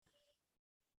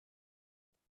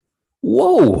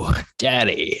Whoa,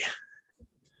 daddy.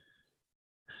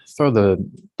 Throw the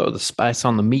throw the spice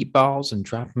on the meatballs and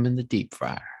drop them in the deep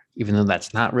fryer, even though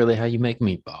that's not really how you make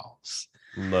meatballs.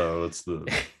 No, it's the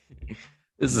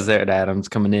This is no, Eric Adams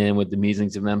coming in with the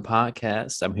Musings of Men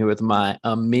podcast. I'm here with my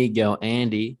amigo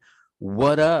Andy.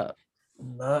 What up?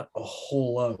 not a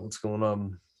whole lot. What's going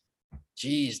on?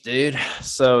 Jeez, dude.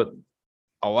 So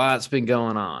a lot's been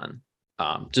going on.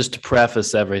 Just to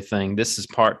preface everything, this is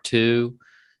part two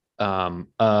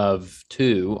of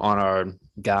two on our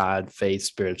God, faith,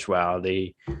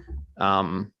 spirituality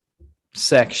um,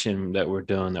 section that we're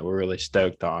doing that we're really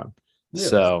stoked on. Yeah,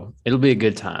 So it'll be a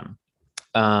good time.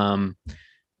 Um,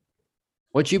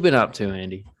 what you been up to,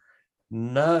 Andy?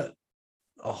 not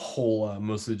a whole lot.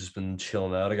 Mostly just been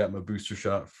chilling out. I got my booster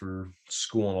shot for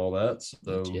school and all that.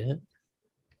 So, Legit.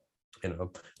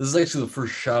 this is actually the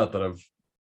first shot that I've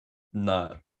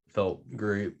not felt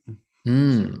great.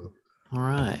 Mm, So, all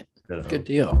right. you Good know,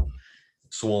 deal.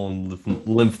 swollen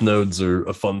lymph nodes are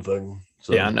a fun thing.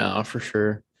 Yeah, So, no, for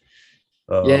sure.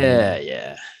 Yeah, um,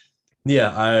 yeah. yeah,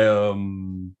 I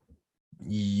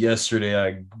yesterday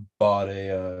I bought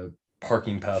a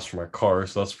parking pass for my car,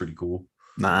 so that's pretty cool.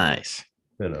 Nice.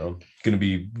 Gonna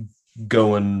be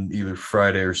going either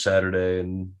Friday or Saturday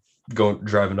and going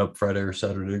driving up Friday or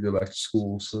Saturday to go back to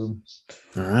school. So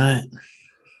All right.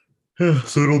 yeah,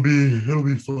 so it'll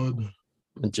be fun.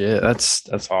 Legit.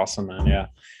 That's awesome, man. Yeah.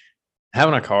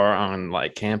 Having a car on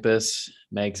like campus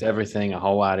makes everything a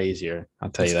whole lot easier. I'll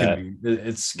tell It's you that.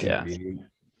 it's Yeah, convenient.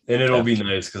 And it'll be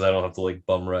definitely. nice because I don't have to like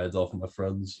bum rides off of my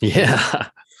friends. So, Yeah.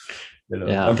 I'm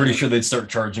Yeah, pretty sure they'd start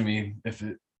charging me if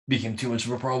it became too much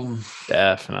of a problem.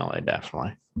 definitely,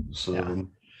 definitely. Yeah. So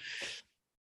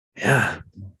Yeah.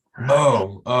 Right.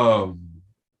 oh,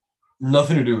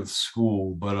 nothing to do with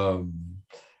school, but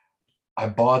I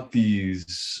bought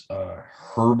these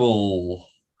herbal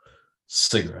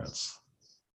cigarettes.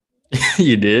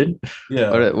 You did?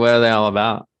 Yeah. What are they all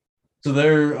about?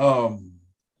 So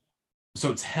so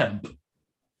it's hemp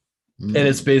and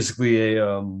it's Mm, basically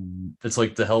a it's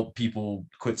like to help people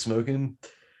quit smoking.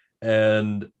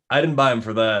 And I didn't buy them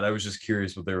for that. I was just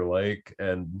curious what they were like,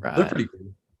 and they're right. pretty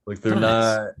cool. Like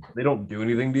Nice. they don't do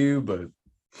anything to you, but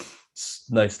it's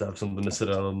nice to have something to sit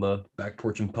out on the back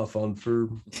porch and puff on for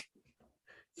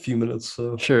a few minutes.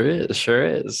 So Sure is. Sure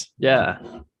is. Yeah.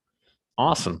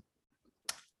 Awesome.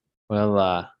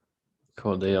 Well,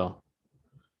 cool deal.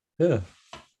 yeah.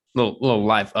 Little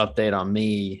life update on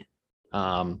me.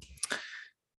 Um,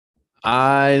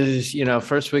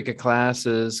 first week of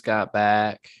classes, got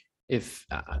back. If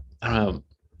I don't know,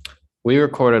 we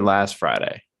recorded last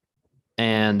Friday,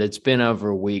 and it's been over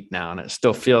a week now, and it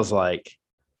feels like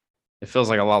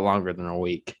a lot longer than a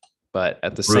week. But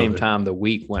at the same Really. time, the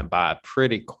week went by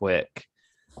pretty quick.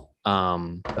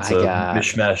 That's I a got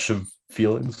mishmash of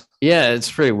feelings. Yeah,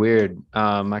 it's pretty weird.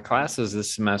 My classes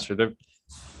this semester,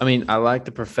 I mean, I like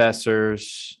the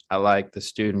professors, I like the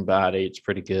student body. It's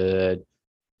pretty good.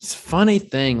 It's a funny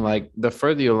thing, like the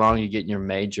further along you get in your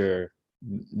major,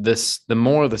 the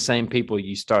more of the same people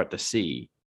you start to see,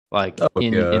 like Oh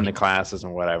in yeah. the classes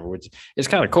and whatever, which is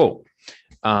kind of cool.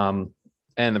 Um,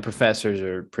 and the professors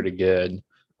are pretty good.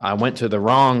 I went to the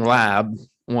wrong lab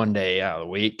one day out of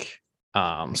the week.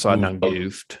 So I done Ooh,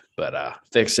 goofed, but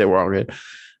fixed it. We're all good.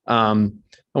 I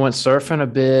went surfing a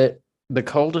bit. The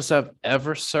coldest I've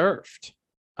ever surfed.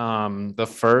 The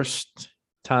first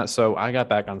time, so I got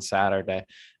back on Saturday,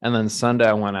 and then Sunday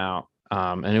I went out,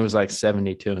 and it was like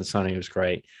 72 and sunny. It was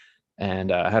great,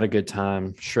 and I had a good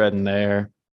time shredding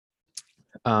there.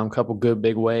 A couple good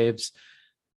big waves,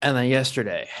 and then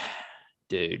yesterday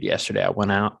I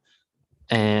went out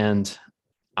and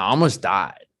I almost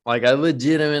died. Like I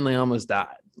legitimately almost died.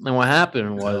 And what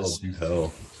happened hell, was, do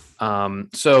hell.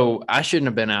 so I shouldn't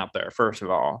have been out there. First of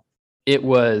all, it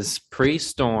was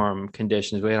pre-storm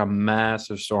conditions. We had a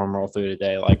massive storm roll through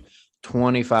today, like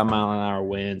 25-mile-an-hour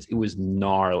winds. It was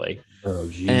gnarly. Oh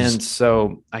jeez. And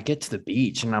so I get to the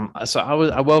beach and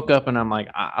I woke up and I'm like,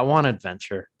 I want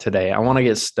adventure today. I want to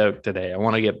get stoked today. I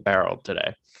want to get barreled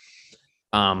today.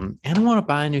 And I want to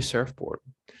buy a new surfboard.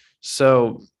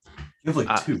 So You have like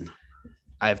I, two.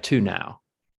 I have two now.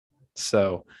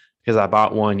 So because I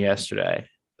bought one yesterday.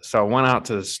 So I went out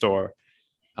to the store.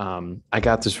 I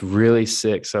got this really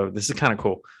sick. So this is kind of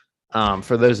cool.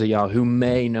 For those of y'all who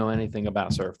may know anything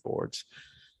about surfboards,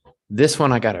 this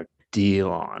one I got a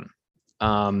deal on.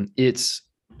 It's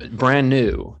brand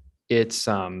new. It's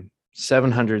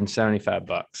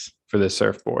 $775 for this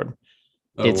surfboard.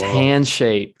 Oh It's wow. hand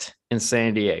shaped in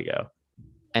San Diego,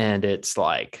 and it's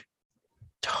like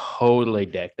totally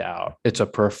decked out. It's a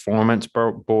performance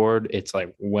board. It's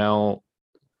like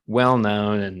well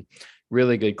known and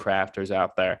really good crafters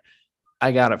out there.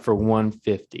 I got it for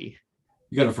 150.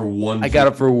 You got it for one. I got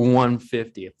it for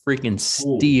 150. A freaking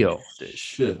steal, dude.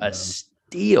 Shit, a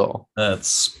steal.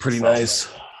 That's pretty nice.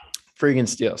 Freaking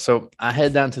steal. So I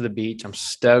head down to the beach. I'm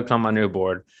stoked on my new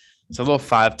board. It's a little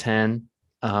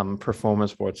 510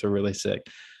 performance board, so really sick.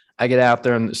 I get out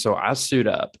there, and so I suit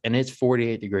up, and it's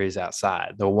 48 degrees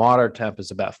outside. The water temp is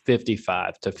about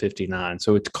 55 to 59,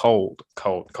 so it's cold.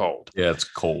 Yeah, it's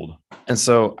cold. And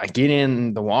so I get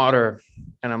in the water,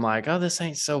 and I'm like, oh, this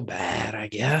ain't so bad, I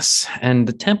guess. And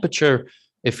the temperature,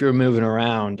 if you're moving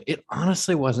around, it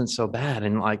honestly wasn't so bad.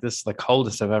 And like, this is the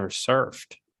coldest I've ever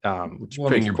surfed. Which is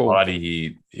pretty your cool. body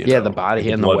heat. The body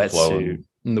heat and the wetsuit.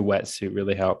 And the wetsuit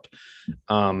really helped.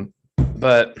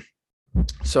 But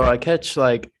so I catch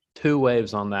like 2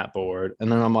 waves on that board,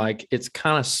 and then I'm like, it's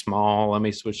kind of small. Let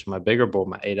me switch to my bigger board,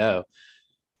 my 8.0.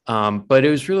 But it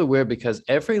was really weird because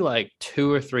every like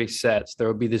 2 or 3 sets, there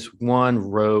would be this one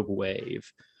rogue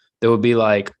wave that would be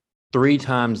like 3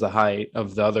 times the height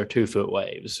of the other 2-foot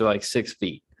waves. So like 6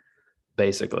 feet,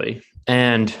 basically.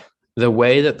 And the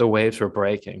way that the waves were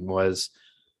breaking was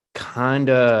kind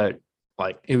of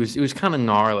like, it was kind of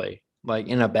gnarly, like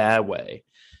in a bad way.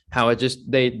 How it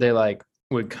just, they like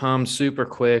would come super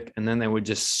quick, and then they would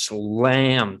just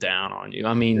slam down on you.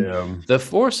 I mean, the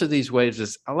force of these waves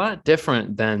is a lot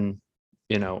different than,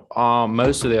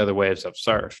 most of the other waves I've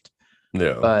surfed.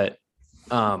 Yeah. But,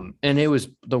 and it was,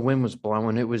 the wind was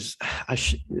blowing. It was,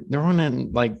 they're on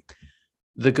in like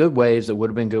the good waves that would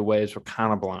have been good waves were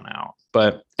kind of blown out.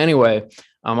 But anyway,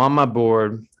 I'm on my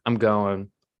board, I'm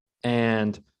going,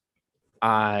 and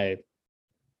I,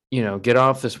 get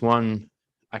off this one.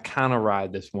 I kind of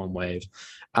ride this one wave.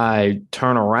 I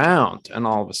turn around, and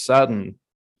all of a sudden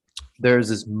there's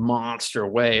this monster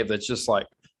wave that's just like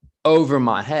over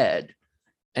my head.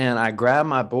 And I grab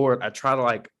my board. I try to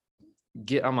like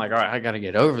I'm like, all right, I got to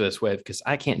get over this wave because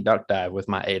I can't duck dive with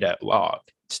my 8 log.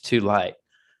 It's too light,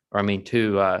 or I mean,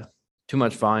 too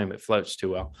much volume. It floats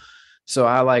too well. So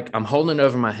I'm holding it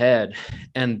over my head,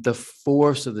 and the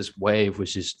force of this wave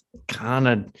was just kind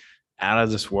of out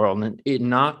of this world, and it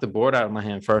knocked the board out of my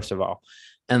hand first of all,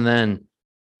 and then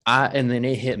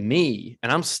it hit me,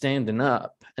 and I'm standing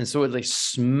up, and so it like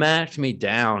smacked me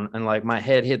down, and like my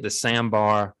head hit the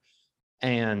sandbar,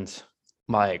 and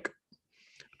like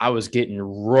I was getting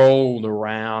rolled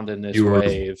around in this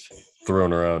wave,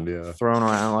 thrown around.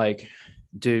 Like,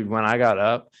 dude, when I got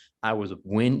up, I was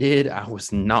winded, I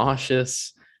was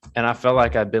nauseous, and I felt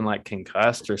like I'd been like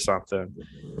concussed or something.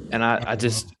 And I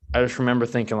just remember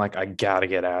thinking like, I gotta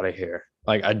get out of here.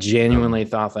 Like, I genuinely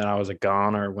thought that I was a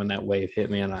goner when that wave hit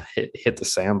me and I hit the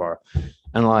sandbar.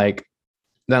 And like,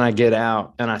 then I get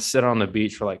out and I sit on the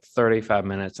beach for like 35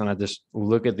 minutes and I just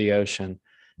look at the ocean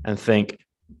and think,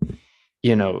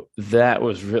 that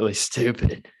was really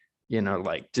stupid.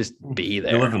 Like, just be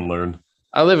there. You live and learn.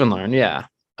 I live and learn. Yeah.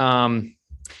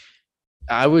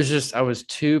 I was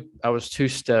too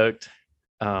stoked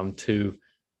to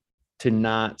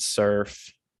not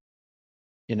surf,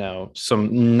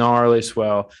 some gnarly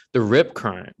swell. The rip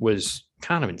current was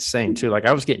kind of insane too. Like,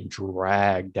 I was getting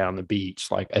dragged down the beach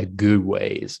like a good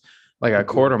ways, like a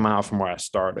quarter mile from where I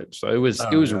started. So it was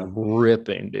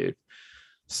ripping, dude.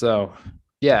 So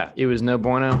yeah, it was no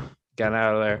bueno. Got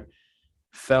out of there.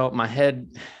 Felt my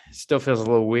head still feels a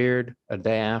little weird a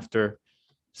day after.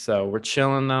 So we're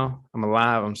chilling though. I'm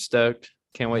alive. I'm stoked.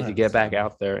 Can't wait to get back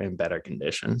out there in better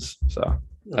conditions. So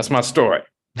that's my story.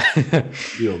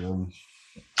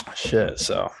 Shit.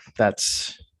 So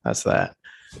that's that.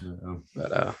 Yeah.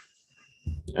 But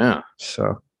yeah.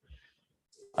 So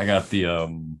I got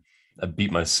I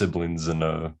beat my siblings in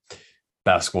a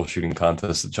basketball shooting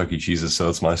contest at Chuck E. Cheese's. So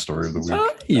that's my story of the week.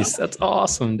 Nice. That's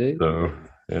awesome, dude. So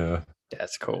yeah.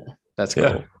 That's cool. That's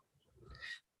cool.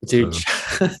 Dude,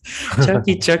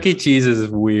 Chuck E. Cheese is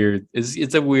weird.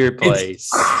 It's a weird place.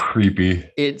 It's creepy.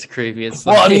 It's creepy. It's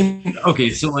well, like, I mean, okay,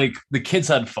 so like the kids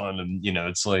had fun, and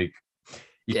it's like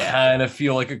you kind of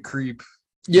feel like a creep.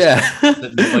 Yeah,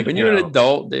 like when you're an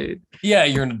adult, dude. Yeah,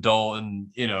 you're an adult, and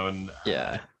and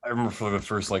yeah. I remember for the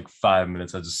first like 5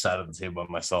 minutes, I just sat at the table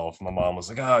by myself. My mom was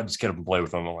like, "Oh, just get up and play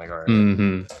with them." I'm like, "All right."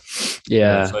 Mm-hmm.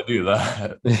 Yeah, so I do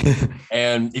that.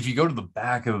 And if you go to the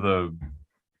back of the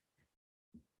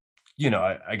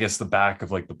I guess the back of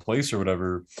like the place or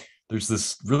whatever, there's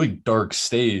this really dark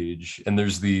stage and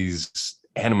there's these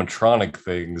animatronic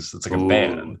things. It's like a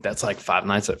band. That's like Five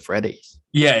Nights at Freddy's.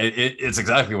 Yeah, it's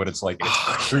exactly what it's like.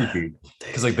 It's creepy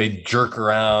because like they jerk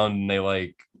around and they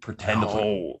like pretend to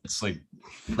play. It's like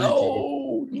freaky.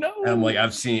 No. And I'm like,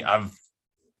 I've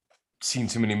seen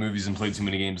too many movies and played too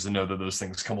many games to know that those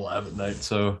things come alive at night.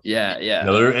 So Yeah, yeah.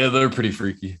 no, they're pretty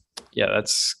freaky. Yeah,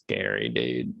 that's scary,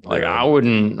 dude. Like Yeah. I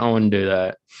wouldn't do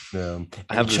that. Yeah.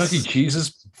 I have And Chuck E. this.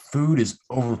 Cheese's food is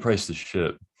overpriced as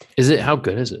shit. Is it how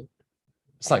good is it?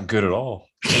 It's not good at all.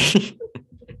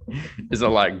 Is it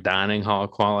like dining hall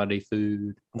quality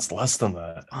food? It's less than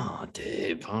that. Oh,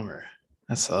 dude, bummer.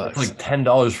 That It's sucks. like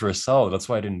 $10 for a salad. That's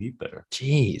why I didn't eat there.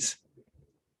 Jeez,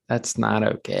 that's not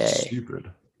okay.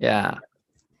 Stupid. Yeah.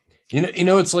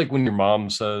 It's like when your mom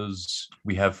says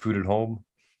we have food at home.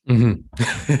 Mhm.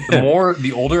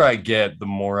 The older I get, the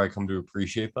more I come to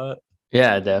appreciate that.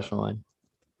 Yeah, definitely.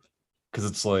 Because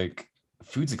it's like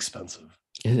food's expensive.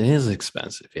 It is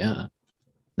expensive. Yeah,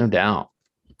 no doubt.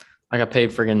 Like I paid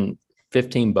friggin'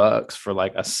 $15 for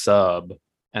like a sub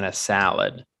and a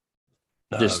salad.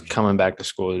 Just coming back to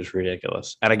school is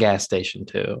ridiculous. At a gas station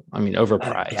too. I mean,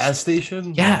 overpriced. Gas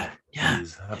station? Yeah, yeah.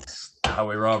 Jeez, that's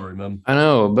highway robbery, man. I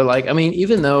know, but like, I mean,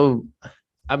 even though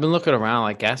I've been looking around,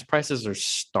 like gas prices are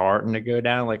starting to go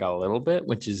down like a little bit,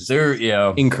 which is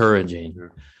encouraging.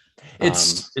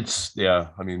 It's yeah.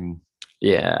 I mean,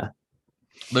 yeah,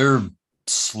 they're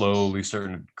slowly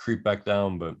starting to creep back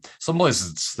down, but some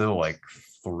places it's still like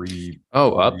three.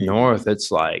 Oh, up north,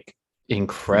 it's like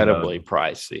incredibly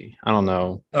pricey. I don't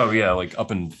know. Oh yeah, like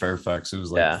up in Fairfax, it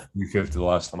was like $350 the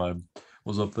last time I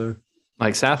was up there.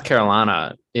 Like South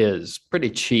Carolina is pretty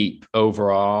cheap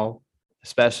overall,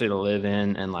 especially to live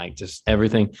in, and like just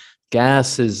everything.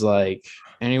 Gas is like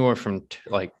anywhere from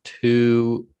like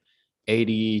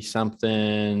 280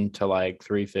 something to like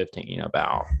 315.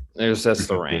 About that's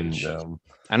the range.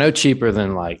 I know cheaper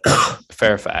than like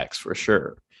Fairfax for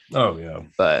sure. Oh yeah,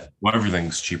 but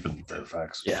everything's cheaper than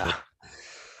Fairfax. Yeah.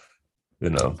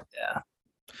 Yeah.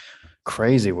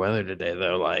 Crazy weather today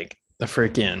though. Like the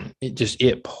freaking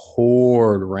it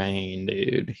poured rain,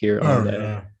 dude. Here all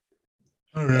day.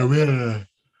 Oh yeah, we had an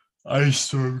ice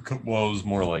storm. Well, it was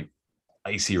more like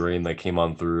icy rain that came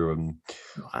on through, and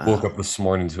woke up this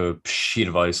morning to a sheet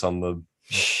of ice on the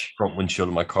front windshield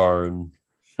of my car. And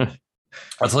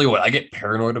I'll tell you what, I get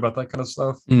paranoid about that kind of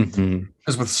stuff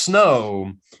because with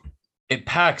snow, it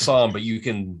packs on, but you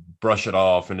can brush it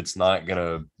off, and it's not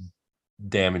gonna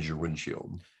damage your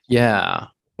windshield. Yeah.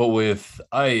 But with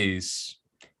ice,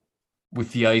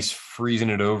 with the ice freezing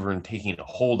it over and taking a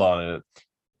hold on it,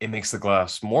 it makes the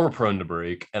glass more prone to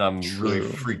break. And I'm really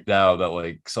freaked out that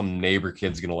like some neighbor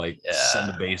kid's gonna like send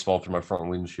a baseball through my front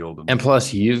windshield. And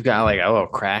plus you've got like a little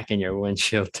crack in your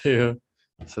windshield too.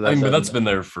 So but that's been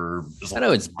there for I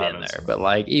know it's been there, but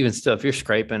like even still, if you're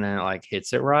scraping and it like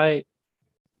hits it right,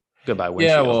 goodbye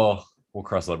windshield. Yeah, well, we'll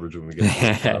cross that bridge when we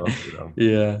get to it.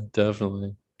 Yeah,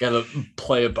 definitely. Gotta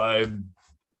play it by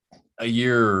a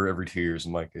year every 2 years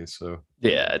in my case. So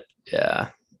yeah.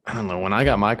 I don't know. When I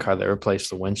got my car, they replaced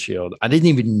the windshield. I didn't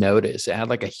even notice. It had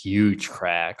like a huge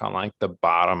crack on like the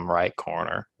bottom right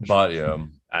corner. But yeah,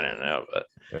 I don't know. But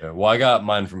yeah, well, I got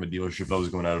mine from a dealership that was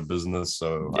going out of business,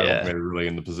 so I wasn't really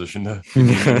in the position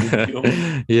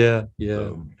to. Yeah.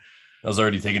 I was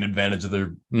already taking advantage of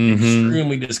their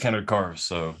extremely discounted cars.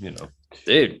 So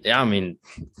dude. Yeah, I mean,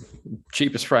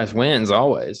 cheapest price wins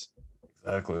always.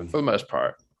 Exactly. For the most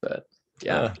part, but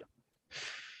yeah.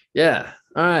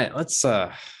 All right, let's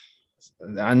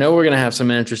I know we're gonna have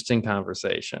some interesting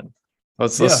conversation.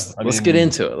 Let's get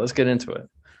into it. Let's get into it.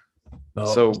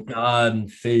 So God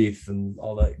and faith and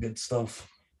all that good stuff.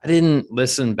 I didn't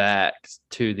listen back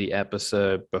to the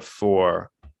episode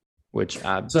before, which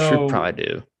I should probably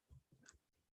do.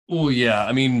 Well, yeah,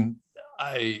 I mean,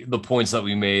 the points that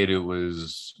we made,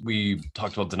 we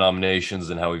talked about denominations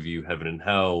and how we view heaven and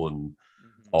hell and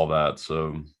all that.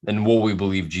 So, and what we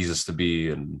believe Jesus to be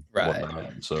and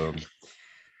whatnot.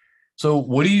 So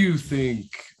what do you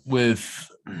think with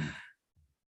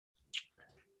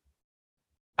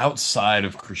outside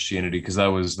of Christianity? Because that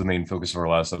was the main focus of our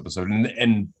last episode.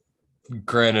 And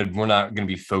granted, we're not going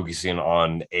to be focusing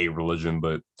on a religion,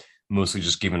 but mostly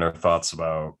just giving our thoughts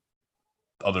about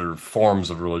other forms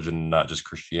of religion, not just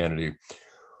Christianity.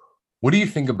 What do you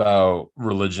think about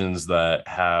religions that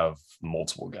have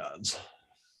multiple gods?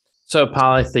 So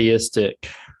polytheistic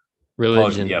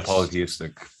religions.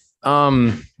 Polytheistic.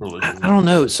 I don't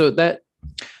know. So that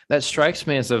strikes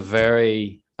me as a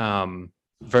very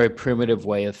very primitive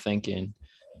way of thinking.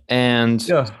 And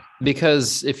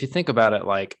because if you think about it,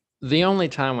 like the only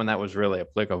time when that was really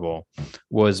applicable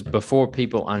was before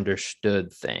people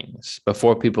understood things,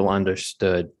 before people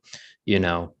understood,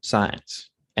 science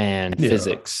and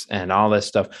physics and all that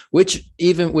stuff, which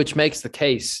makes the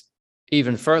case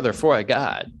even further for a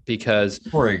God, because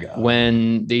For a God.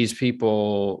 when these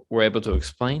people were able to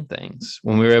explain things,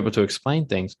 when we were able to explain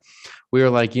things, we were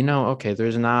like, okay,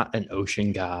 there's not an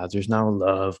ocean God, there's not a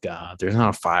love God, there's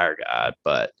not a fire God,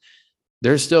 but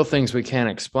there's still things we can't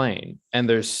explain. And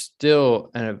there's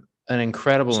still an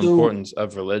incredible importance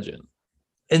of religion.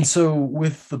 And so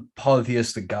with the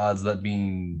polytheistic gods that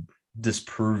being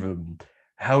disproven,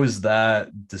 how is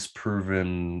that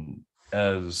disproven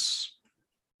as,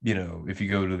 if you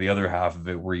go to the other half of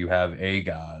it where you have a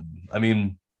god? I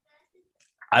mean,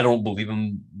 I don't believe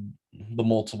in the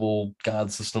multiple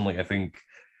god system. Like, I think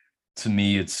to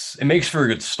me it makes for a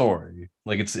good story.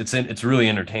 Like it's really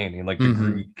entertaining. Like the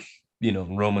Greek,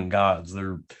 Roman gods,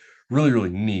 they're really, really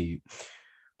neat.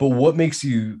 But what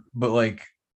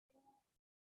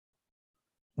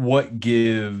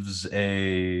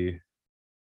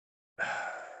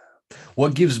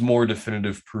gives more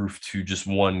definitive proof to just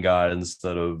one god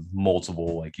instead of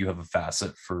multiple? Like, you have a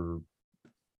facet for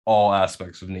all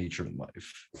aspects of nature and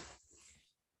life.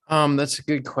 That's a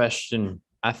good question.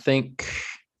 I think,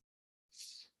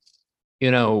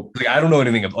 like, I don't know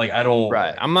anything about, like, I don't,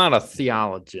 right. I'm not a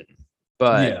theologian,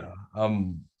 but yeah,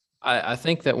 I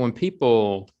think that when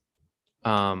people,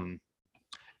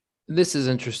 this is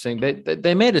interesting.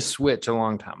 They made a switch a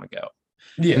long time ago.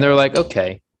 Yeah. And they're like,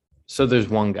 okay, so there's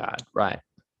one God, right?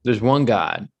 There's one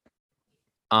God.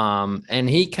 And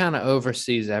he kind of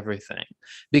oversees everything,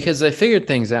 because they figured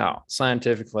things out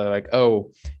scientifically, like,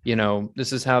 oh,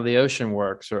 this is how the ocean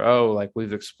works, or, oh, like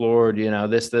we've explored,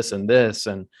 this, and this,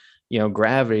 and,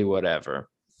 gravity, whatever.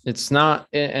 It's not,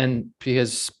 and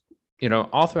because,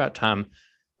 all throughout time,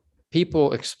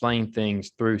 people explain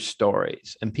things through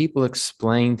stories, and people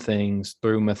explain things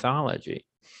through mythology.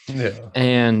 Yeah.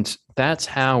 And that's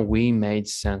how we made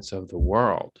sense of the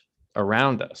world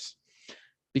around us,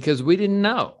 because we didn't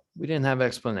know. We didn't have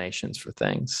explanations for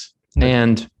things. Yeah.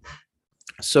 And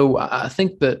so I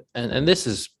think that, and this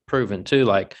is proven too,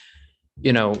 like,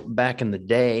 back in the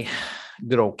day,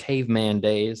 good old caveman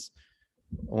days,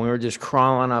 when we were just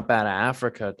crawling up out of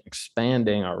Africa,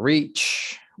 expanding our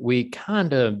reach, we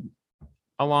kind of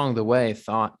along the way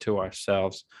thought to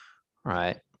ourselves,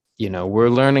 right, we're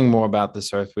learning more about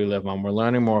this earth we live on. We're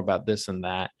learning more about this and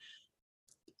that.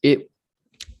 I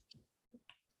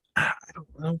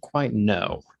don't quite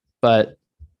know, but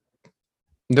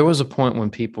there was a point when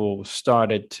people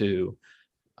started to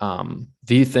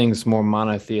view things more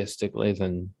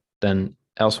monotheistically than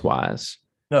elsewise.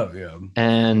 Oh, yeah.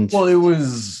 And well, it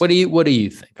was. What do you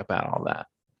think about all that?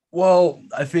 Well,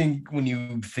 I think when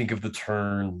you think of the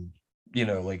term,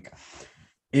 like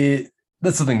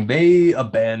that's the thing. They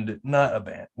not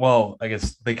abandoned. Well, I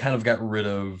guess they kind of got rid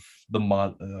of or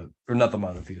not the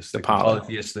monotheistic,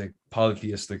 the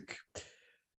polytheistic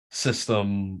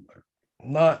system,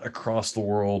 not across the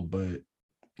world, but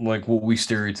like what we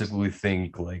stereotypically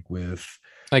think, like with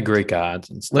like Greek gods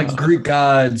and stuff. Like Greek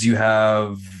gods, you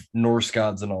have Norse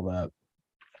gods and all that.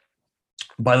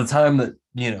 By the time that,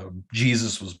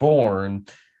 Jesus was born,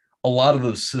 a lot of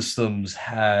those systems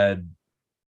had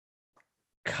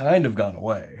kind of gone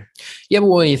away. Yeah, but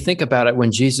when you think about it,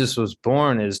 when Jesus was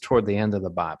born is toward the end of the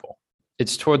Bible.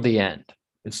 It's toward the end.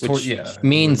 Which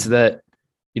means that,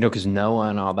 because Noah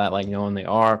and all that, like Noah and the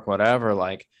ark, whatever,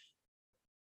 like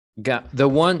God, the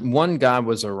one God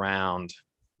was around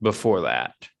before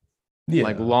that. Yeah.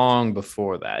 Like long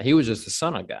before that. He was just the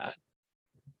son of God.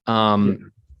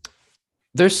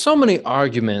 There's so many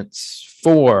arguments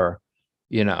for,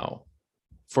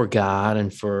 for God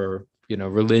and for,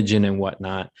 religion and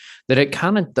whatnot, that it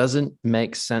kind of doesn't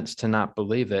make sense to not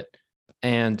believe it.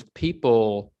 And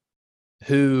people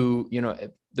who,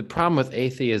 the problem with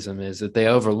atheism is that they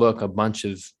overlook a bunch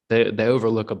of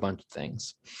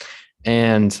things.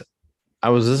 And I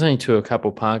was listening to a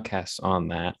couple podcasts on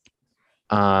that.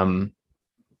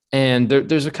 And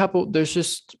there's a couple, there's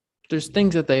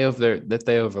things that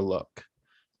they overlook.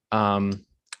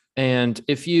 And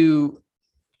if you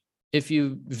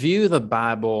view the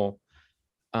Bible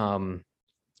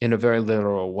in a very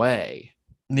literal way,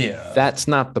 that's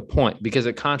not the point, because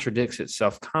it contradicts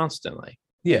itself constantly.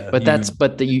 But that's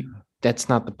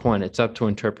not the point. It's up to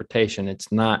interpretation.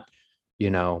 It's not,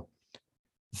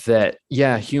 that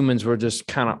humans were just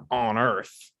kind of on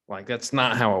Earth. Like, that's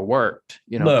not how it worked.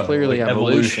 Clearly like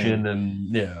evolution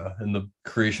and the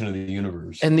creation of the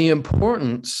universe. And the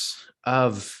importance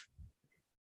of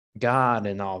God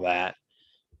and all that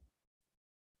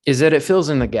is that it fills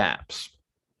in the gaps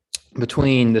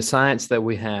between the science that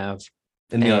we have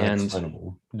and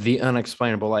the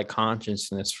unexplainable, like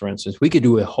consciousness, for instance. We could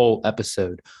do a whole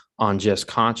episode on just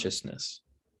consciousness.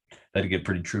 That'd get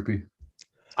pretty trippy.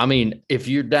 I mean, if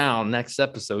you're down next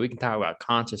episode, we can talk about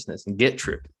consciousness and get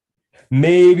trippy.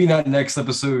 Maybe not next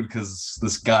episode because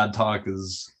this God talk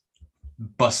is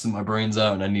busting my brains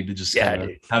out, and I need to just kind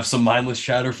of have some mindless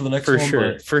chatter for the next For one.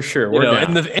 sure, But, for sure. We're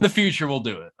down. in the future we'll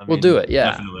do it. We'll do it.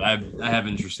 Yeah, definitely. I have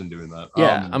interest in doing that.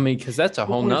 Yeah, I mean, because that's a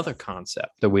whole nother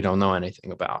concept that we don't know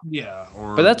anything about. Yeah,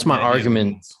 but that's my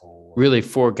argument, really,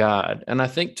 for God. And I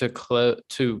think to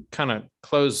kind of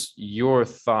close your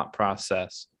thought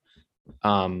process,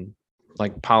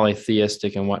 like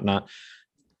polytheistic and whatnot,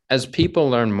 as people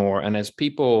learn more and as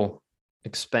people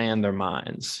expand their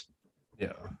minds,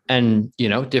 and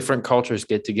different cultures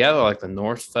get together, like the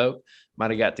Norse folk might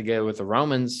have got together with the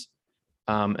Romans,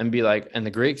 and be like, and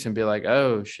the Greeks, and be like,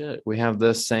 oh shit, we have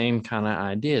the same kind of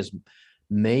ideas.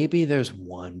 Maybe there's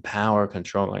one power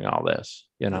controlling all this,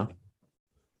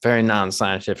 very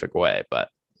non-scientific way, but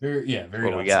very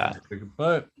what we got.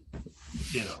 But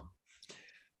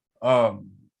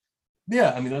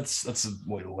yeah, I mean that's a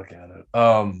way to look at it.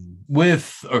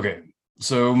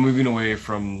 So moving away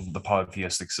from the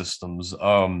polytheistic systems,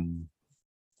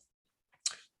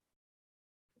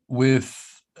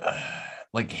 with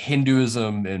like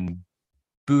Hinduism and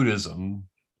Buddhism,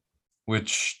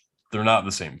 which they're not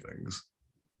the same things.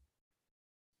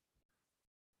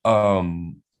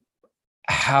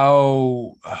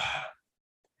 How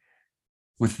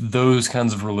with those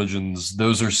kinds of religions,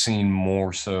 those are seen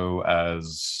more so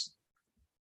as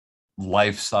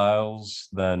lifestyles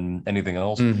than anything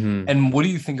else. Mm-hmm. And what do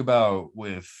you think about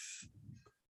with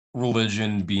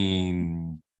religion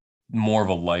being more of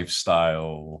a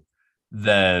lifestyle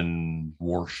than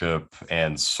worship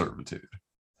and servitude?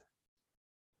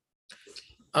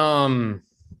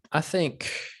 I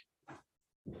think,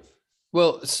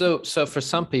 well, so for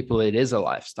some people it is a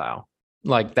lifestyle.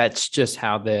 Like that's just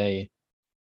how they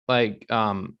like.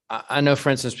 I know, for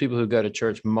instance, people who go to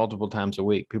church multiple times a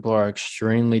week. People are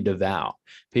extremely devout.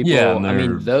 People, Yeah, I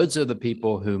mean, those are the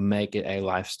people who make it a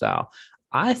lifestyle.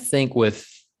 I think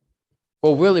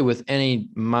really with any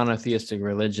monotheistic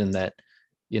religion that,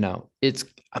 it's,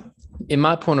 in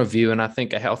my point of view, and I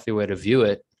think a healthy way to view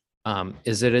it,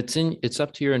 is that it's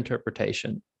up to your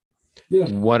interpretation,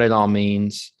 what it all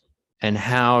means, and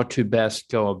how to best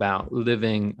go about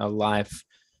living a life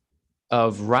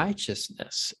of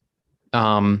righteousness,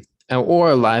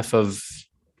 or a life of,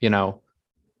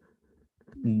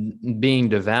 being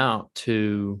devout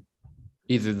to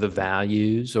either the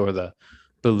values or the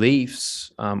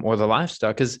beliefs, or the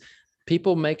lifestyle, because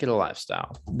people make it a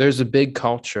lifestyle. There's a big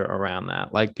culture around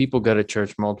that. Like people go to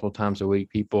church multiple times a week.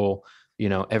 People,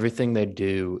 everything they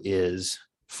do is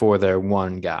for their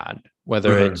one God,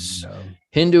 whether it's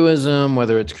Hinduism,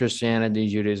 whether it's Christianity,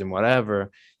 Judaism,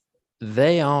 whatever.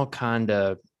 They all kind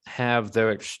of have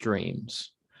their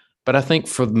extremes. But I think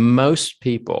for most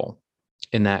people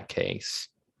in that case,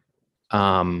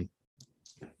 so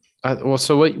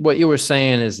what you were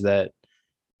saying is that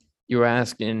you were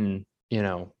asking,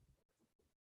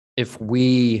 if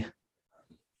we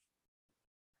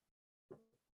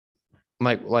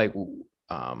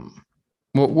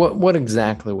what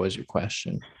exactly was your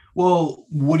question? Well,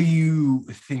 what do you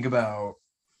think about,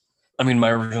 I mean,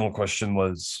 my original question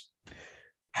was,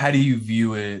 how do you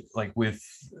view it, like with,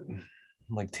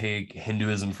 like take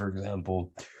Hinduism, for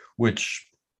example, which,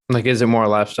 like, is it more a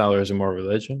lifestyle or is it more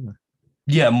religion?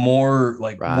 Yeah, more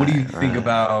like, what do you think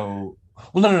about,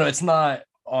 well, no, it's not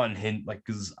on Hind, like,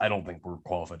 because I don't think we're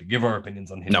qualified to give our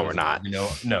opinions on Hinduism. No, we're not.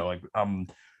 No, like,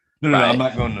 no, I'm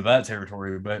not going to that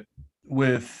territory. But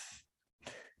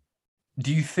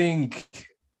do you think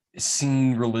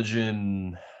seeing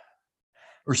religion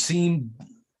or seeing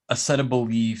a set of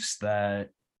beliefs that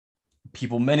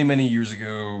people many, many years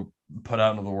ago put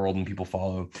out into the world and people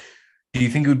follow, do you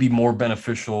think it would be more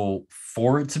beneficial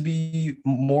for it to be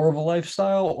more of a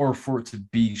lifestyle, or for it to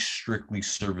be strictly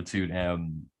servitude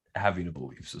and having a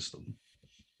belief system?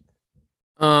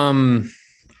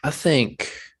 I think,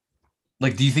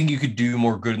 like, do you think you could do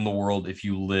more good in the world if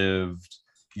you lived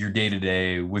your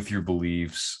day-to-day with your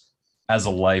beliefs as a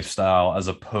lifestyle, as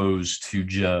opposed to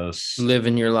just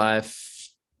living your life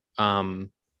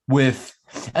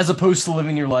as opposed to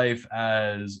living your life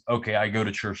as, okay, I go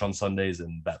to church on Sundays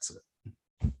and that's it?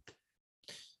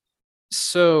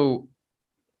 So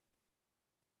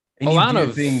and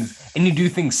you do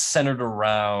things centered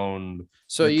around,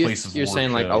 so you're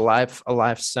saying like a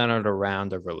life centered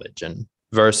around a religion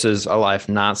versus a life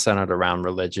not centered around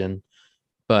religion,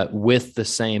 but with the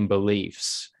same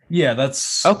beliefs. Yeah,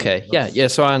 that's okay. Yeah.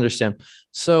 So I understand.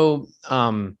 So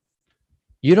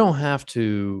you don't have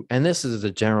to, and this is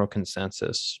the general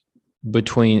consensus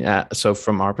between, so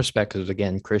from our perspective,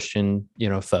 again, Christian,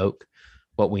 folk,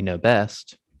 what we know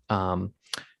best,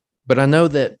 But I know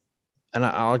that, and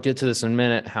I'll get to this in a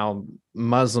minute, how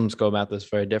Muslims go about this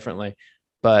very differently.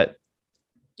 But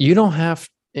you don't have,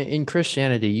 in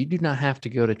Christianity, you do not have to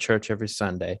go to church every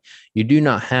Sunday. You do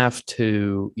not have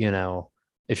to,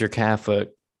 if you're Catholic,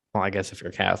 well, I guess if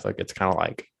you're Catholic, it's kind of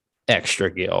like extra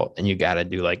guilt and you got to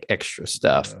do like extra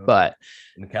stuff. But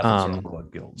And the Catholics are all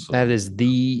about guilt. So. that is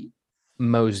the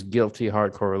most guilty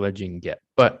hardcore religion you can get.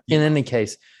 But in any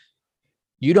case,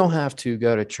 you don't have to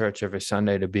go to church every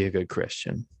Sunday to be a good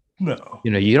Christian. No.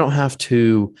 You don't have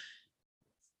to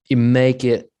make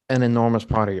it an enormous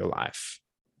part of your life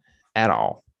at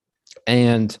all.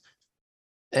 And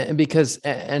because,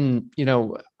 I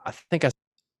think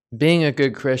being a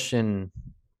good Christian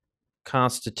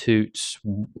constitutes,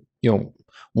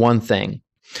 one thing,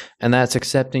 and that's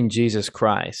accepting Jesus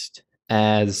Christ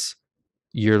as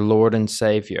your Lord and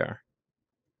Savior,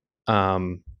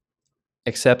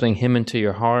 accepting him into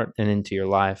your heart and into your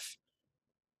life.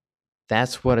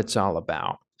 That's what it's all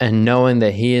about. And knowing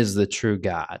that he is the true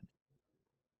God.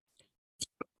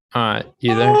 All right,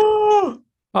 you there? All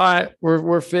right,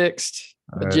 we're fixed.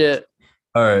 Legit.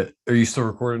 All right. Are you still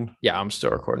recording? Yeah, I'm still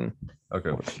recording.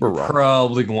 Okay. We're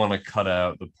probably going to cut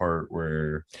out the part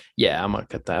where. Yeah, I'm gonna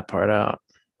cut that part out.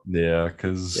 Yeah,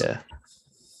 because the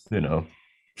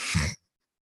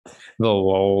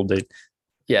lull, dude.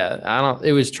 Yeah, I don't.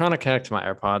 It was trying to connect to my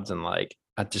AirPods, and like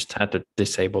I just had to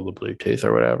disable the Bluetooth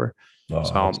or whatever.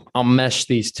 So I'll mesh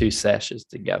these two sessions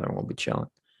together, and we'll be chilling.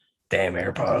 Damn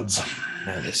AirPods.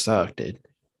 Man, they suck, dude.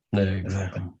 Yeah,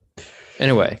 exactly.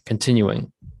 Anyway,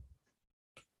 continuing.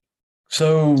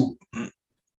 So,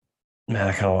 man,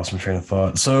 I kind of lost my train of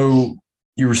thought. So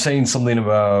you were saying something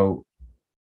about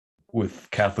with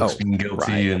Catholics being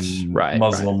guilty and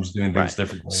Muslims doing things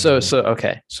differently. So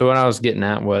okay. So what I was getting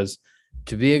at was,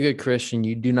 to be a good Christian,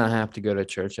 you do not have to go to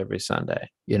church every Sunday,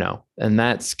 and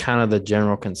that's kind of the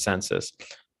general consensus.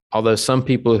 Although some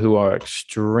people who are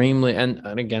extremely, and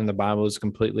again, the Bible is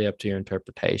completely up to your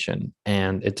interpretation,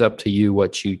 and it's up to you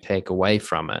what you take away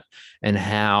from it and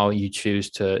how you choose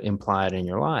to imply it in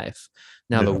your life.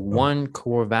 Now, the one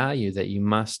core value that you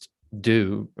must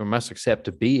do or must accept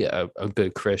to be a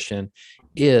good Christian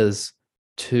is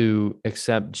to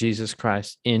accept Jesus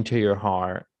Christ into your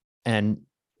heart and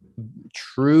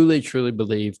truly, truly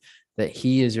believe that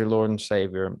he is your Lord and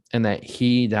Savior and that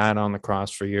he died on the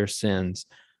cross for your sins.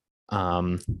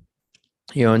 And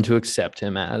to accept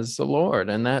him as the Lord.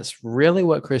 And that's really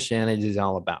what Christianity is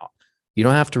all about. You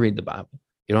don't have to read the Bible.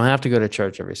 You don't have to go to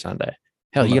church every Sunday.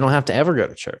 Hell, you don't have to ever go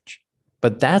to church.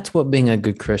 But that's what being a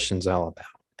good Christian is all about.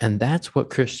 And that's what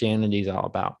Christianity is all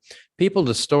about. People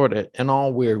distort it in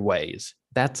all weird ways.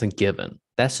 That's a given.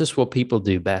 That's just what people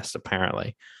do best,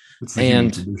 apparently.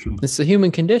 It's the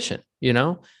human condition,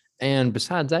 And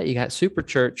besides that, you got super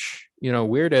church,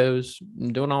 weirdos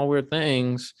doing all weird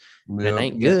things. That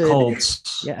ain't good.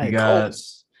 Cults. Yeah,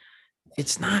 cults.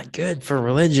 It's not good for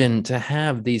religion to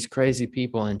have these crazy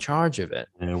people in charge of it.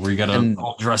 Yeah, where you gotta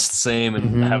all dress the same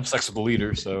and have sex with the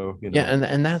leader. So yeah,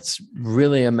 and that's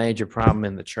really a major problem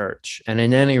in the church and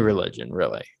in any religion,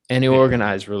 really. Any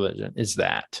organized religion is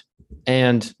that.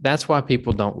 And that's why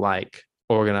people don't like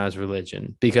organized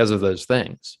religion, because of those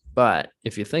things. But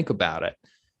if you think about it,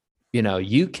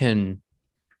 you can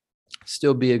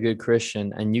still be a good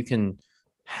Christian and you can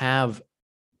have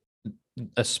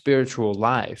a spiritual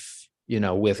life,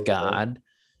 with God,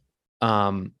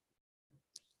 not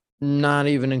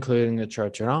even including the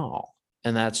church at all.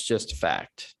 And that's just a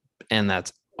fact. And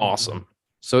that's awesome.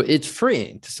 So it's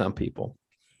freeing to some people.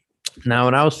 Now,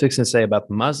 what I was fixing to say about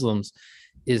the Muslims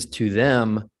is, to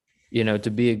them, to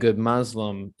be a good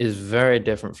Muslim is very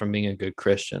different from being a good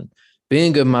Christian.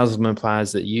 Being a good Muslim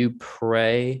implies that you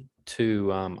pray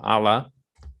to Allah.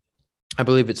 I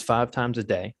believe it's 5 times a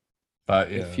day.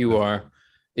 If you are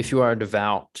a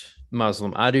devout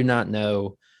Muslim. I do not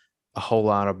know a whole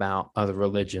lot about other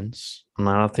religions. I'm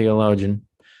not a theologian,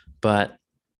 but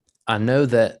I know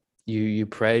that you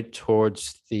pray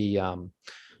towards the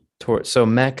so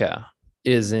Mecca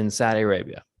is in Saudi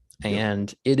Arabia,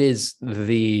 and it is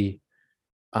the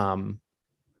kind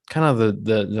of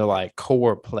the like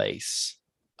core place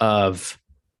of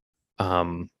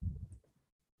Islam.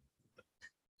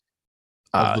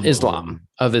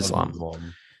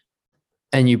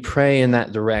 And you pray in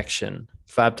that direction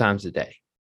 5 times a day.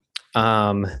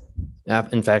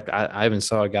 In fact, I even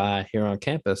saw a guy here on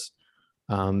campus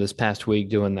this past week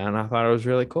doing that, and I thought it was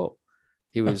really cool.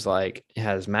 He was like, he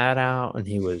had his mat out, and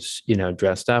he was,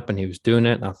 dressed up, and he was doing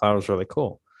it, and I thought it was really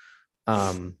cool.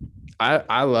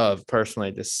 I love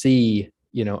personally to see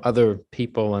other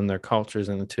people and their cultures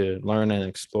and to learn and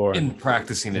explore And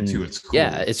practicing it too, and it's cool.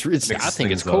 yeah, it's I Mixes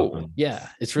think it's things up cool. and- Yeah,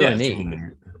 it's really it's neat. really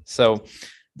neat. So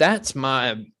that's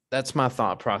my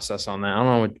thought process on that. I don't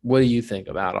know what do you think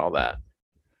about all that?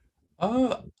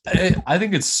 I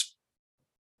think it's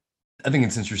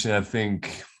interesting. I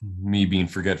think me being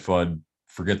forgetful, I'd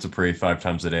forget to pray 5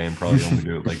 times a day and probably only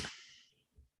do it like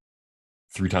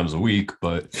 3 times a week.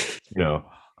 But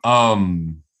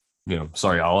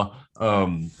sorry, Allah.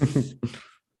 But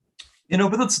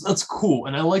that's cool,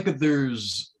 and I like that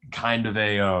there's kind of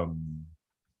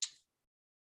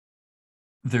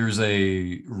there's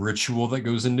a ritual that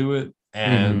goes into it,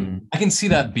 and Mhm. I can see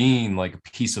that being like a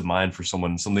peace of mind for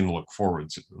someone, something to look forward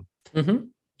to. Mhm.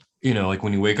 Like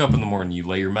when you wake up in the morning, you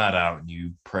lay your mat out and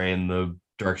you pray in the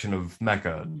direction of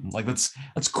Mecca. Like that's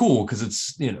cool because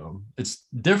it's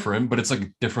different, but it's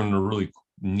like different in a really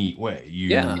neat way.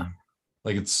 Yeah.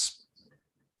 Like it's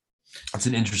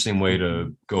an interesting way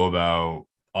to go about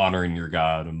honoring your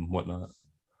God and whatnot.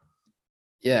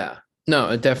 Yeah. No,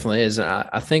 it definitely is.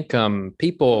 I think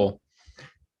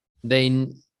they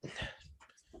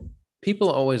people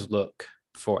always look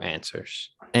for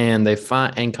answers and they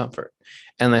find and comfort,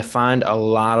 and they find a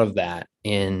lot of that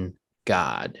in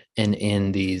God and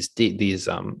in these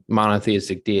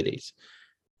monotheistic deities.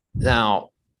 Now,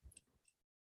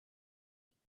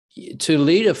 to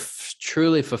lead a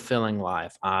truly fulfilling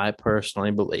life, I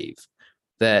personally believe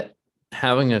that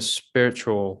having a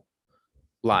spiritual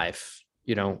life,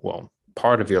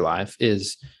 part of your life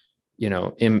is,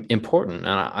 important. And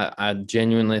I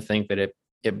genuinely think that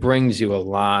it brings you a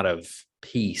lot of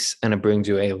peace, and it brings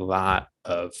you a lot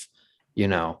of,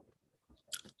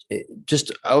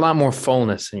 just a lot more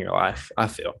fullness in your life, I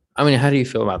feel. I mean, how do you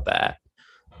feel about that?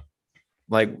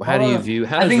 Like, how I does think it can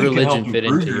help religion fit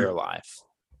improve into your life?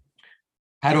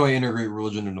 How do I integrate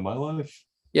religion into my life?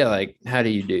 Yeah, like, how do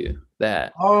you do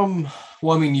that? Well,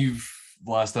 I mean, you've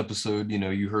last episode,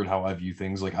 you heard how I view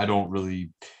things. Like, I don't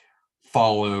really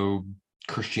follow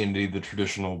Christianity, the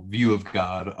traditional view of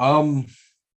God.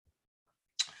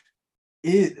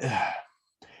 It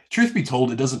truth be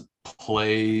told, it doesn't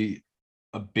play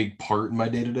a big part in my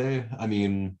day to day. I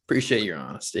mean, Appreciate your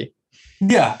honesty.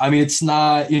 yeah, I mean, it's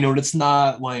not, it's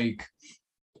not like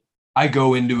I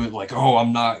go into it like, oh,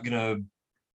 I'm not gonna,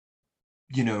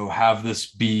 have this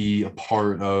be a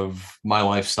part of my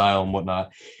lifestyle and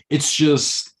whatnot. It's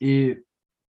just it's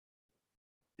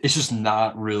just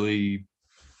not really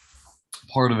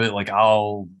part of it. Like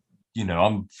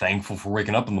I'm thankful for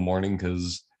waking up in the morning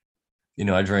because,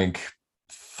 I drank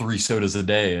 3 sodas a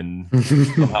day and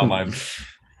somehow my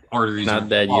arteries Not are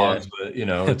dead yet. clogged. But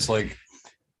it's like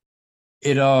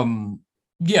it.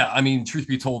 Yeah, I mean, truth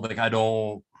be told, like I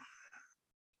don't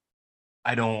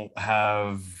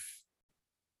have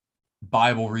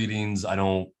Bible readings. I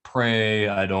don't pray.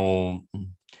 I don't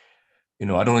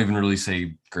even really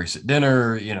say grace at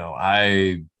dinner.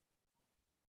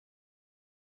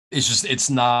 It's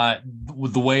not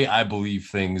with the way I believe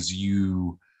things.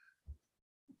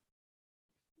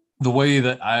 The way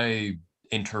that I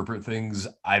interpret things,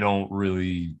 I don't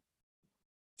really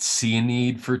see a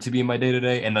need for it to be in my day to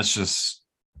day, and that's just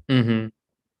Mm-hmm.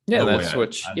 Yeah, the way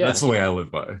yeah. that's the way I live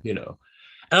by. And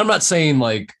I'm not saying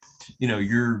like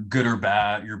you're good or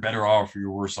bad, you're better off or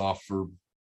you're worse off for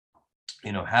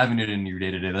having it in your day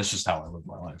to day. That's just how I live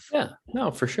my life. Yeah,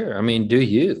 no, for sure. I mean, do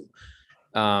you?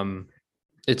 Um,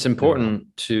 it's important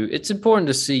to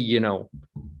see,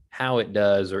 how it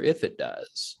does or if it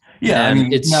does. Yeah, I And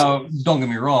mean, it's now don't get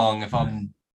me wrong. If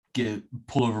I'm get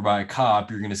pulled over by a cop,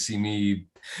 you're gonna see me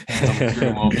hands on the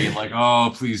steering wheel, being like,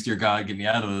 "Oh, please, dear God, get me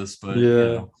out of this." But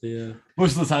yeah.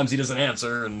 most of the times he doesn't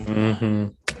answer,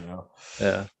 and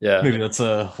Yeah. maybe that's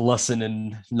a lesson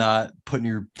in not putting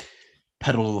your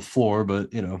pedal to the floor.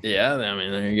 But Yeah, I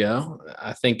mean, there you go.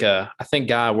 I think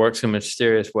God works in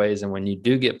mysterious ways, and when you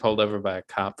do get pulled over by a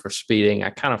cop for speeding,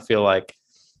 I kind of feel like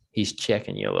he's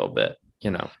checking you a little bit.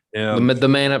 yeah, The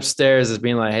man upstairs is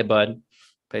being like, "Hey, bud,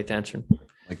 pay attention."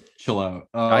 like chill out.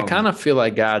 I kind of feel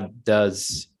like God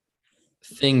does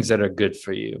things that are good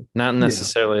for you, not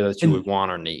necessarily that you And would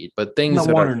want or need, but things not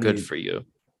that want are or good need. for you.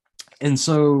 And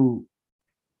so,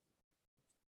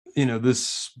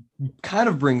 this kind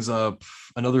of brings up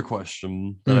another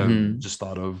question that I've just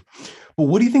thought of. But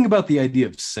what do you think about the idea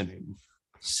of sinning?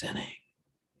 Sinning.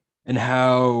 And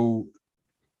how,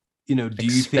 do you think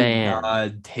Expand.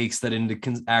 God takes that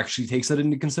actually takes that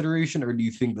into consideration, or do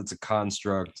you think that's a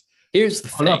construct Here's the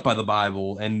put up thing. by the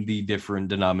Bible and the different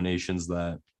denominations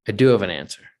that I do have an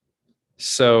answer.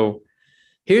 So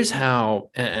here's how,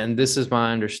 and this is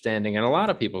my understanding and a lot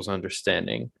of people's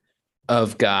understanding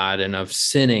of God and of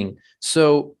sinning.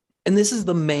 So And this is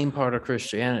the main part of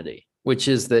Christianity, which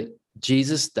is that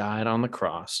Jesus died on the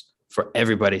cross for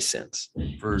everybody's sins.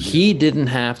 He didn't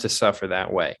have to suffer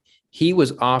that way. He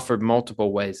was offered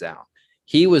multiple ways out.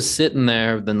 He was sitting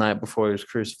there the night before he was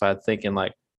crucified thinking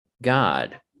like,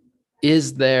 God,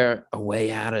 is there a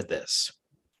way out of this?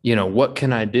 What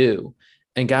can I do?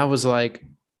 And God was like,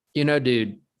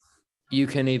 dude, you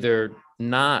can either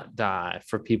not die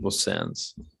for people's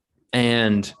sins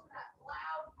and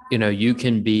you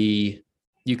can be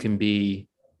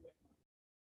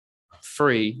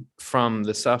free from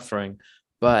the suffering,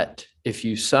 but if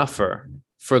you suffer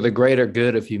for the greater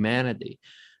good of humanity,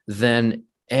 then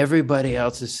everybody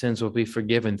else's sins will be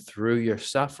forgiven through your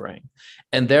suffering.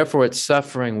 And therefore it's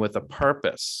suffering with a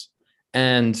purpose.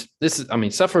 And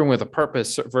suffering with a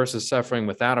purpose versus suffering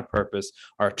without a purpose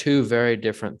are two very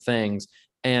different things.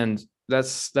 And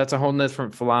that's a whole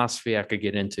different philosophy I could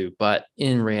get into. But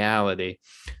in reality,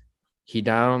 he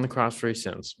died on the cross for his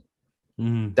sins.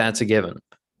 That's a given.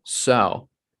 So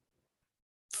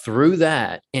through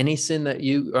that, any sin that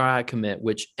you or I commit,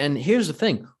 and here's the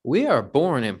thing, we are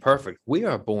born imperfect. We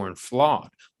are born flawed.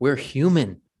 We're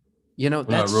human.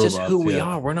 That's just who we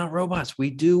are. We're not robots.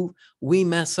 We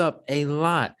mess up a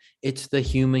lot. It's the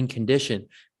human condition.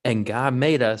 And God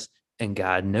made us, and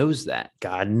God knows that.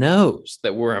 God knows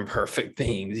that we're imperfect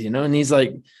beings, and he's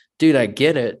like, dude, I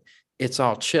get it. It's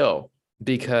all chill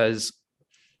because,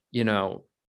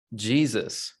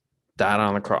 Jesus died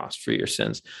on the cross for your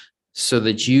sins so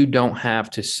that you don't have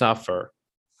to suffer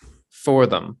for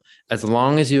them. As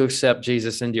long as you accept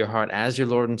Jesus into your heart as your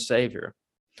Lord and Savior,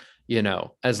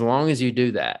 as long as you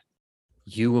do that,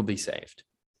 you will be saved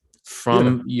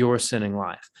from your sinning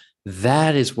life.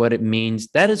 That is what it means.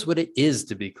 That is what it is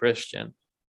to be Christian.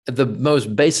 The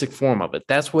most basic form of it.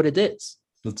 That's what it is.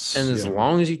 As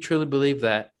long as you truly believe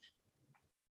that,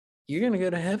 you're going to go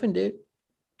to heaven, dude.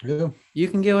 Yeah. You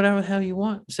can get whatever the hell you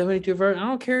want. 72 verse. I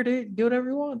don't care, dude. Get whatever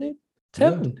you want, dude. It's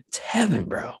heaven. It's heaven,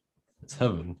 bro. It's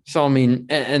heaven. So,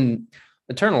 and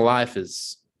eternal life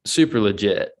is super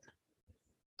legit.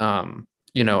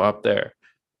 Up there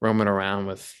roaming around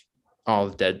with all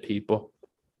the dead people.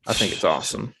 I think it's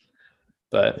awesome.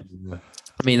 But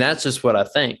that's just what I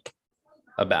think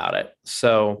about it.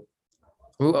 So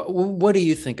what do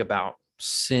you think about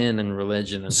sin and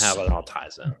religion and how it all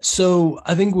ties in? So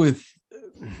I think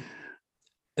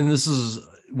and this is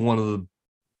one of the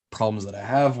problems that I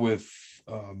have with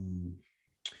some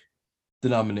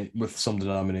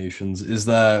denominations, is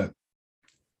that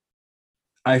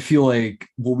I feel like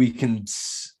what we can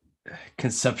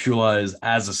conceptualize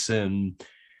as a sin,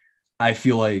 I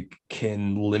feel like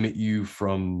can limit you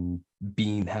from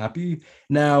being happy.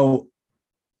 Now,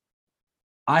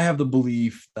 I have the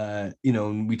belief that,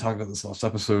 we talked about this last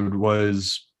episode,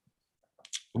 was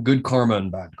good karma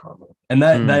and bad karma. And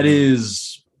that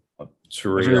is it's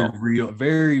real. A very real,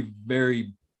 very,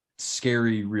 very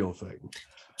scary, real thing.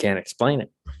 Can't explain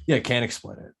it. Yeah, can't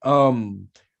explain it.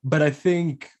 But I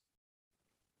think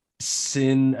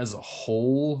sin as a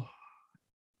whole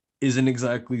isn't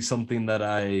exactly something that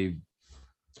I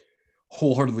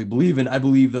wholeheartedly believe in. I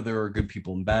believe that there are good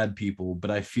people and bad people,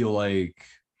 but I feel like,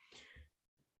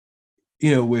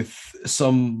 with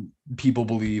some people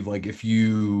believe like if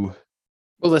you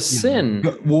sin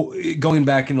going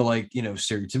back into like,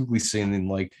 stereotypically sin in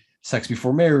like sex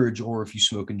before marriage, or if you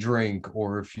smoke and drink,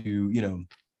 or if you,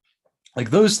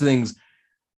 like those things,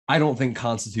 I don't think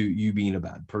constitute you being a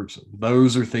bad person.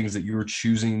 Those are things that you're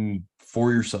choosing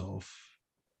for yourself.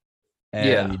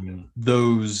 And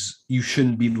those you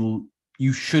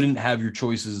shouldn't have your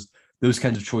choices, those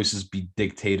kinds of choices, be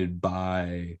dictated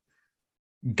by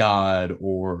God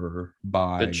or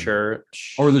by the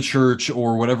church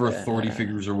or whatever authority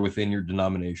figures are within your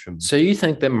denomination. So you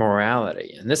think that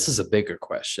morality, and this is a bigger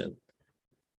question.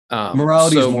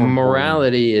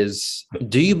 Morality is,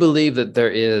 do you believe that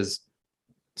there is,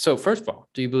 so first of all,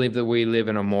 do you believe that we live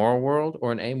in a moral world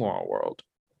or an amoral world?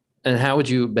 And how would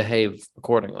you behave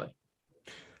accordingly?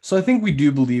 So I think we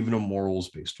do believe in a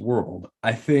morals-based world.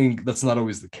 I think that's not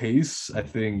always the case. I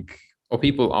think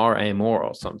people are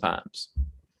amoral sometimes.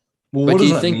 Well, what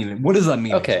does that mean? What does that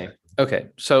mean? Okay.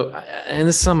 So, and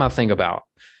this is something I think about.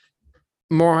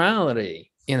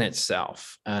 Morality in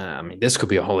itself. This could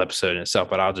be a whole episode in itself,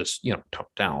 but I'll just,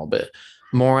 talk down a little bit.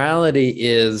 Morality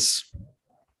is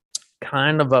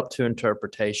kind of up to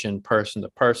interpretation, person to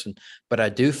person, but I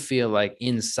do feel like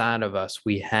inside of us,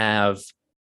 we have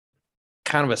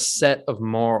kind of a set of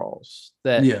morals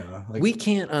that we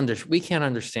can't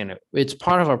understand it. It's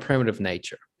part of our primitive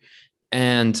nature.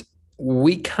 And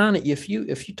we kind of, if you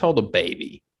told a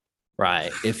baby,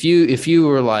 right, if you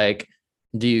were like,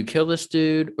 do you kill this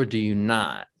dude or do you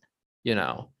not?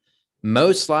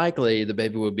 most likely the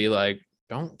baby would be like,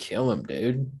 don't kill him,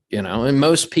 dude. And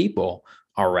most people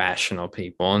are rational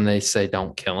people and they say,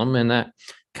 don't kill him. And that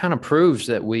kind of proves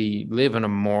that we live in a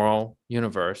moral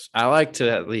universe. I like to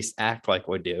at least act like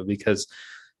we do because,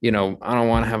 I don't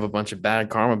want to have a bunch of bad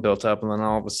karma built up and then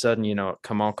all of a sudden, it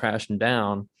come all crashing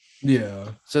down. Yeah.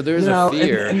 So there's a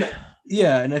fear.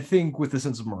 And I think with the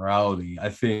sense of morality, I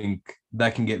think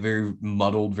that can get very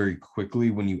muddled very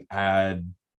quickly when you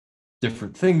add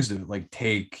different things to it. Like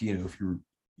take, if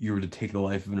you were to take the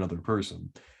life of another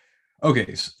person.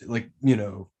 Okay, so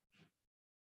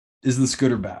is this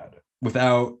good or bad?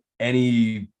 Without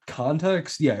any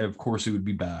context, yeah, of course it would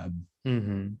be bad.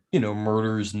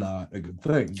 Murder is not a good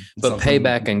thing. But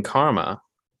payback and karma.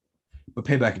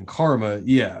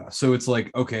 Yeah. So it's like,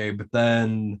 okay, but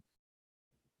then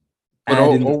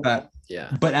add in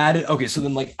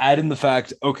the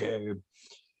fact, okay,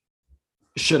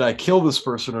 should I kill this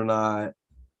person or not?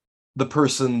 The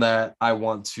person that I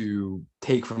want to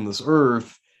take from this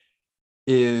earth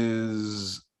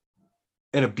is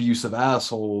an abusive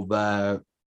asshole that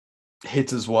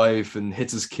hits his wife and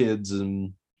hits his kids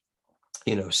and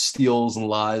steals and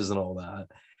lies and all that.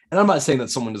 And I'm not saying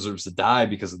that someone deserves to die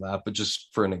because of that, but just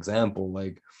for an example,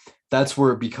 like that's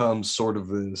where it becomes sort of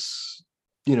this,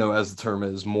 as the term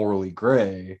is, morally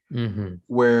gray,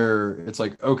 where it's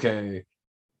like, okay,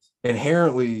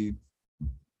 inherently,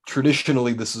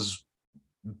 traditionally, this is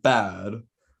bad,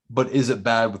 but is it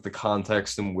bad with the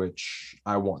context in which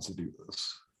I want to do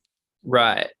this?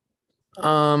 Right.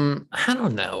 I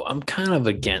don't know. I'm kind of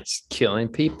against killing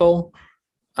people.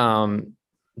 I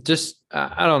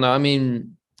don't know. I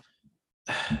mean,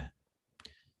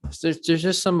 there's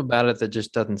just something about it that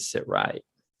just doesn't sit right.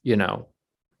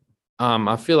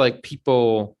 I feel like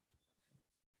people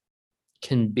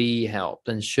can be helped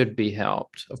and should be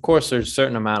helped. Of course, there's a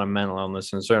certain amount of mental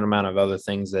illness and a certain amount of other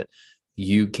things that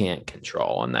you can't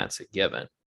control, and that's a given.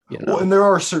 Well, and there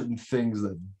are certain things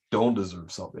that don't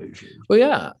deserve salvation. Well,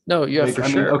 yeah, no, yeah, for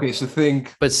sure. Okay, so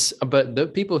think, but the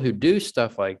people who do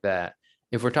stuff like that,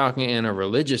 if we're talking in a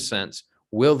religious sense,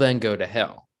 will then go to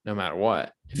hell no matter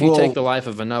what. If you take the life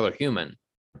of another human,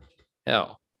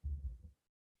 hell.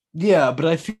 Yeah, but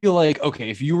I feel like, okay,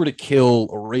 if you were to kill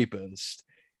a rapist,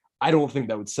 I don't think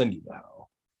that would send you to hell.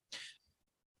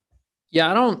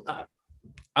 Yeah,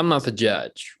 I'm not the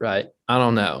judge, right? I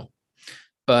don't know.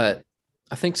 But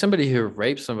I think somebody who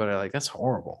rapes somebody, like, that's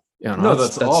horrible. No,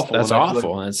 that's awful. That's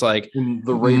awful. And it's like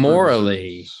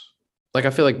morally, like, I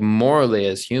feel like morally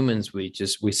as humans, we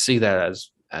see that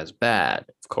as bad,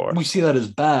 of course. We see that as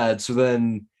bad. So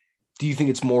then do you think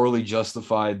it's morally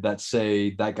justified that,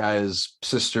 say, that guy's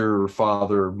sister or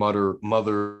father, or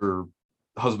mother, or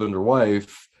husband or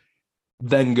wife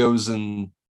then goes and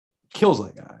kills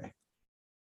that guy?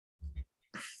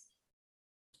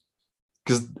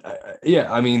 Because,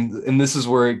 yeah, I mean, and this is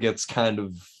where it gets kind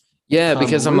of... Yeah,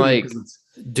 because I'm like,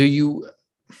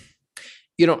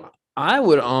 I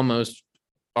would almost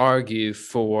argue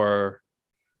for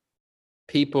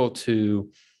people to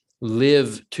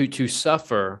live, to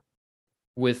suffer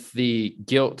with the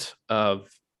guilt of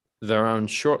their own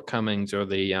shortcomings, or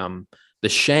the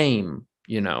shame,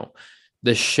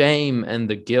 the shame and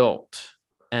the guilt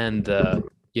and the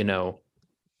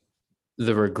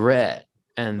regret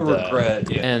and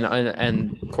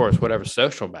and of course whatever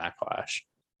social backlash.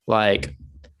 Like,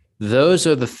 those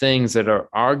are the things that are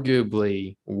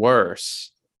arguably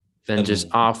worse than just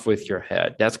off with your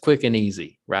head. That's quick and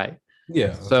easy, right?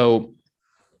 Yeah. So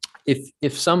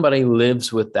if somebody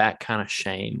lives with that kind of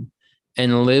shame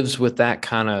and lives with that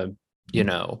kind of, I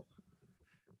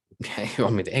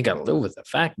mean, they ain't got to live with the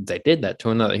fact that they did that to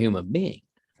another human being.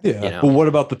 Yeah. But what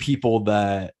about the people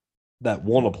that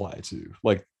won't apply to,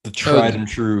 like the tried and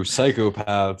true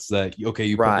psychopaths that, okay,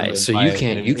 you right. So you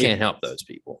can't help those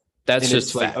people. That's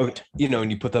just fact. Like,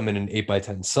 and you put them in an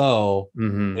 8x10 cell,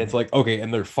 and it's like, okay,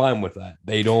 and they're fine with that.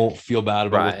 They don't feel bad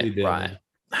about what they did. Right.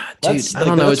 Dude, I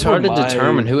don't know. It's hard to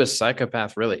determine who a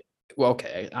psychopath really. Well,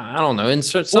 okay, I don't know. And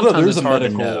sometimes it's hard to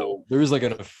know. There is like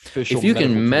an official. If you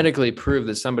can medically prove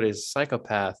that somebody is a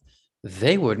psychopath,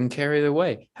 they wouldn't carry their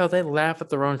weight. Hell, they laugh at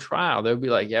their own trial. They'd be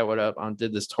like, "Yeah, what up? I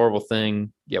did this horrible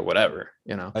thing. Yeah, whatever."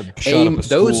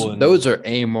 Those are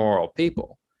amoral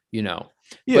people. Yeah.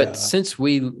 But since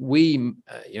we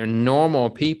normal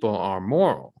people are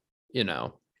moral,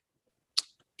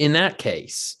 in that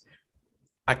case,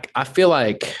 I feel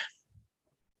like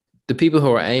the people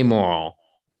who are amoral,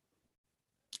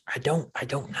 I don't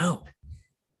know.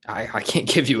 I can't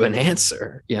give you an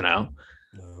answer, Well,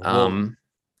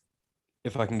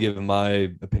 if I can give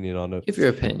my opinion on it. Give your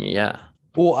opinion, yeah.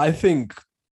 Well, I think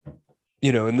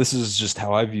and this is just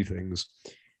how I view things.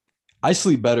 I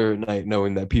sleep better at night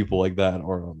knowing that people like that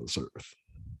aren't on this earth.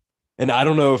 And I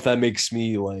don't know if that makes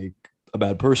me like a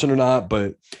bad person or not,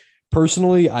 but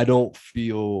personally, I don't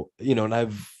feel, and I You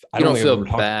don't don't think I've feel ever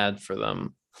talked. bad for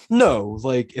them. No,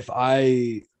 like if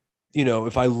I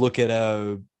look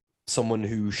at someone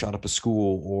who shot up a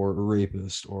school or a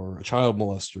rapist or a child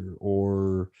molester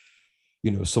or,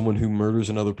 someone who murders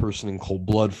another person in cold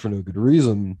blood for no good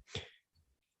reason,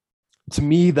 to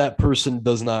me, that person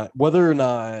does not, whether or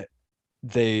not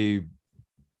they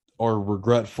are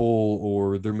regretful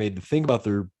or they're made to think about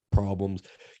their problems,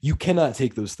 you cannot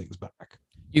take those things back.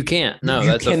 You can't. No, You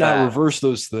that's a cannot fact. reverse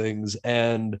those things.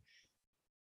 And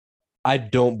I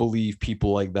don't believe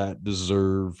people like that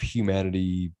deserve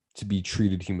humanity, to be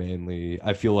treated humanely.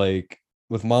 I feel like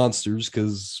with monsters,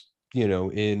 because,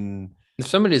 in If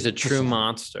somebody's a true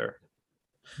monster,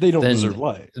 they don't then deserve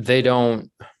life. they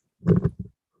don't.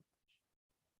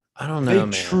 I don't know,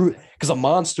 man. Because a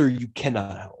monster you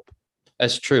cannot help.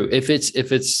 That's true. If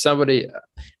it's somebody,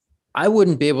 I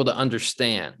wouldn't be able to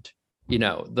understand.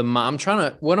 I'm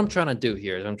trying to do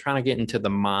here is I'm trying to get into the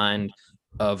mind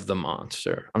of the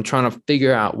monster. I'm trying to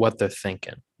figure out what they're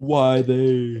thinking, why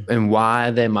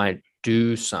they might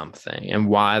do something, and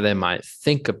why they might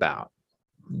think about.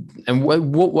 And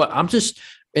what I'm just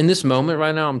in this moment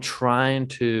right now, I'm trying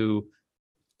to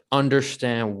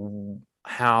understand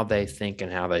how they think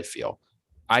and how they feel.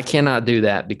 I cannot do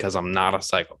that because I'm not a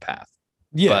psychopath.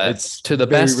 Yeah, but it's to the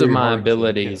very, best of very my hard to,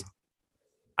 abilities,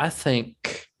 I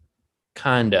think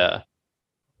kind of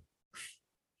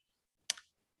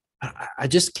I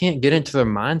just can't get into their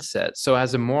mindset. So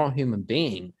as a moral human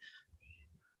being,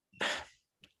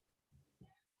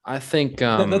 I think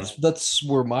that's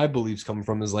where my beliefs come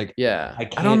from, is like, yeah. I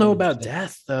I don't know can't about understand.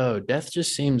 death though. Death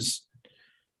just seems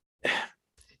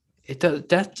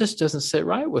death just doesn't sit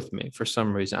right with me for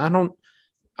some reason.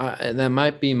 And that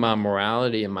might be my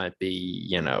morality. It might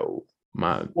be,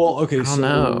 my Well, okay, I don't so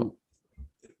know.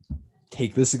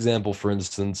 take this example, for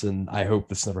instance, and I hope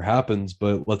this never happens,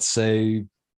 but let's say,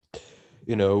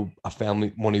 one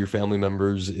of your family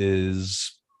members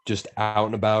is just out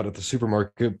and about at the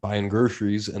supermarket buying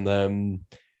groceries, and then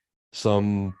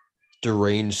some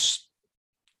deranged,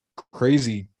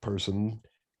 crazy person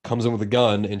comes in with a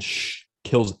gun and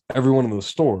kills everyone in the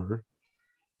store.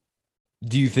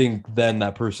 Do you think then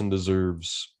that person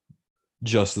deserves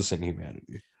justice and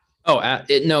humanity? Oh,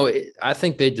 I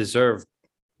think they deserve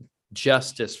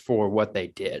justice for what they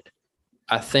did.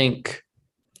 I think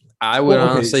I would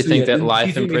honestly think that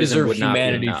life in prison would not be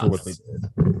enough.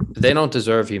 They don't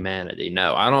deserve humanity.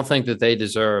 No, I don't think that they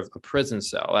deserve a prison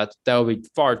cell. That would be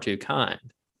far too kind.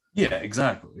 Yeah,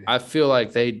 exactly. I feel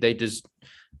like they just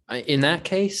in that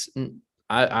case,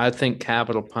 I think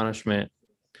capital punishment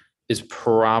is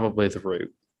probably the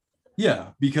route. Yeah,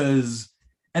 because,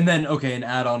 and then, okay, and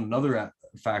add on another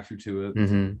factor to it.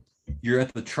 Mm-hmm. You're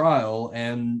at the trial,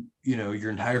 and your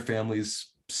entire family's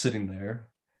sitting there,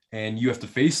 and you have to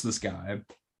face this guy,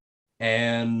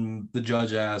 and the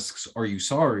judge asks, "Are you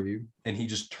sorry?" And he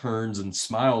just turns and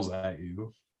smiles at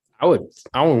you. I would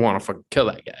want to fucking kill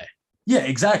that guy. Yeah,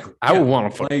 exactly. I would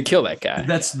want to fucking kill that guy.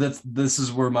 This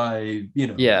is where my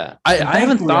Yeah, I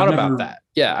haven't thought about that.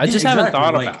 Yeah, I just haven't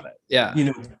thought about it. Yeah,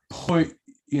 put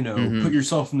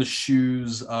yourself in the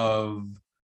shoes of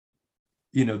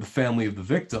the family of the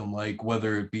victim, like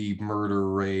whether it be murder,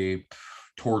 rape,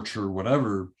 torture,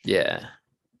 whatever. Yeah,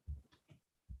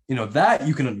 that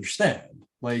you can understand.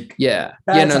 Like, yeah,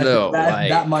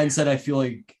 that mindset, I feel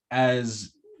like,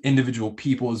 as individual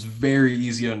people, is very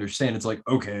easy to understand. It's like,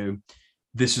 okay,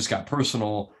 this just got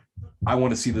personal. I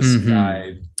want to see this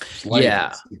guy.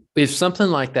 Yeah, if something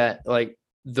like that, like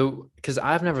because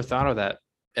I've never thought of that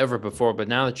ever before, but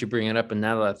now that you bring it up, and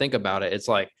now that I think about it, it's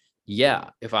like, yeah,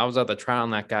 if I was at the trial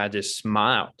and that guy just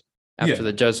smiled after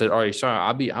the judge said, "Are you sorry?"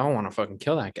 I want to fucking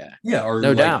kill that guy. Yeah, or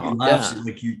no doubt. Laughs,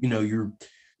 like your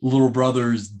little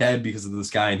brother's dead because of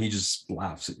this guy, and he just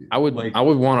laughs at you. I would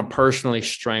want to personally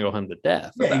strangle him to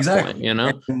death. Yeah, exactly.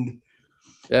 Point, and,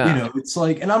 yeah, it's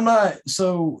like, and I'm not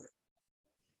so,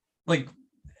 like,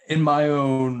 in my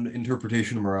own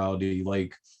interpretation of morality,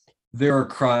 like, there are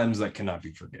crimes that cannot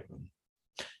be forgiven.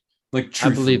 Like, I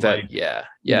believe that. Yeah.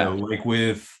 Like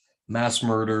with mass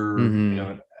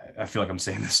murder. I feel like I'm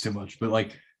saying this too much, but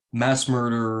like mass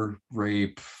murder,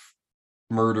 rape,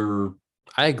 murder.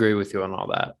 I agree with you on all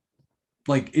that.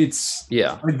 Like, it's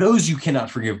like those you cannot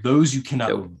forgive. Those you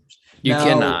cannot reverse. You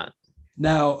cannot.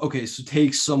 Now, okay, so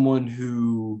take someone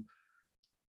who,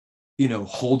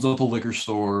 holds up a liquor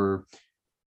store,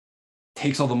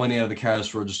 takes all the money out of the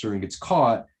cash register and gets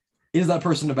caught. Is that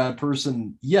person a bad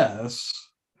person? Yes.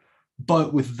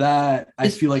 But with that, I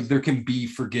feel like there can be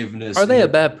forgiveness. Are they a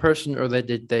bad person, or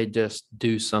did they just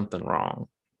do something wrong,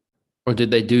 or did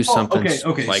they do something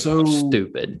like so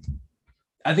stupid?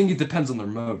 I think it depends on their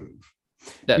motive.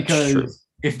 That's because true.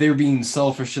 if they're being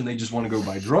selfish and they just want to go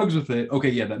buy drugs with it, okay,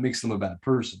 yeah, that makes them a bad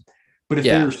person. But if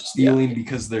they're stealing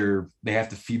because they have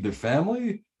to feed their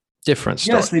family, different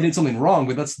story. Yes, they did something wrong,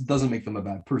 but that doesn't make them a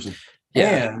bad person.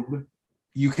 Yeah. And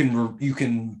you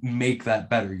can make that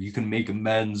better. You can make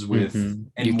amends with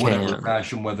in whatever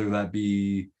fashion, whether that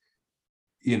be,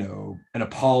 an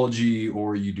apology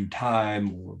or you do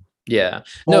time or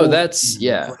no, that's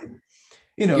and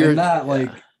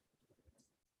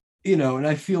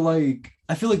I feel like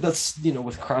that's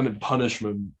with crime and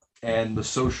punishment and the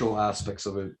social aspects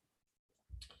of it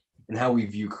and how we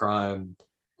view crime,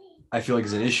 I feel like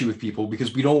is an issue with people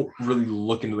because we don't really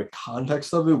look into the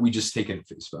context of it. We just take it at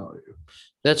face value.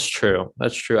 That's true.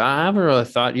 I haven't really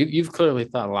thought you've clearly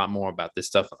thought a lot more about this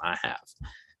stuff than I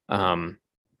have.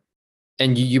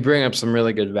 And you bring up some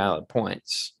really good valid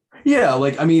points. Yeah,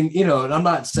 and I'm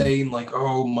not saying like,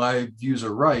 oh, my views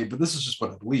are right, but this is just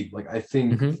what I believe. Like, I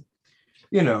think,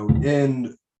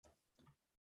 and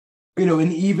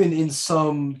even in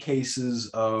some cases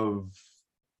of,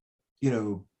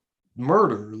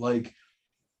 murder, like,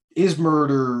 is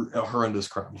murder a horrendous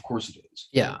crime? Of course it is.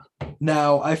 Yeah.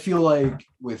 Now, I feel like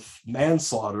with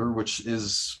manslaughter, which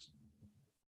is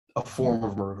a form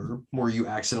of murder where you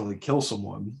accidentally kill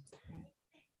someone,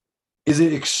 is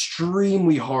it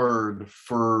extremely hard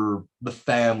for the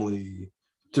family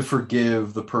to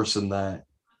forgive the person that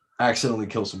accidentally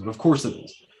kills someone? Of course it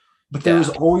is. But there's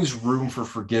always room for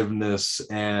forgiveness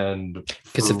and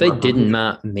because if they did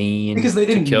not mean because they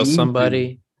didn't kill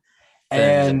somebody,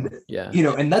 and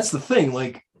and that's the thing.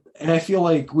 Like, and I feel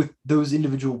like with those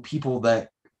individual people that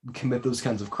commit those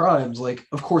kinds of crimes, like,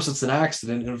 of course it's an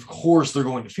accident, and of course they're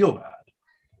going to feel bad.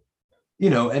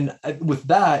 And with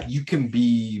that,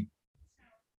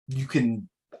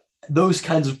 those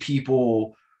kinds of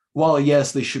people, while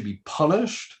yes, they should be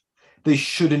punished, they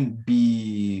shouldn't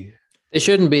be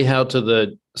held to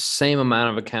the same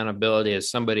amount of accountability as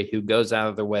somebody who goes out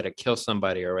of their way to kill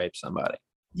somebody or rape somebody.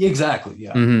 Exactly.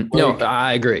 Yeah. Mm-hmm. No,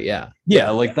 I agree. Yeah. Yeah.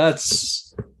 Like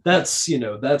that's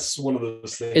one of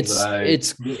those things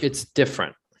it's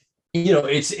different.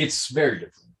 It's very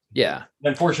different. Yeah.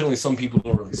 Unfortunately, some people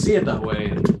don't really see it that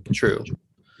way. True.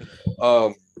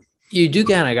 You do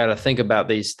kind of got to think about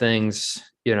these things,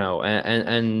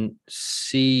 and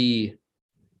see,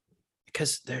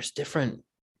 because there's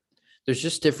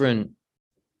just different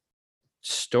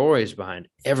stories behind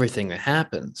everything that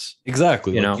happens.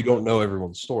 Exactly. You don't know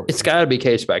everyone's story. It's got to be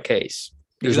case by case.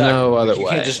 There's no other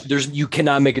way. You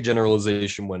cannot make a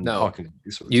generalization when talking to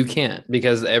these sorts. You can't,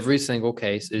 because every single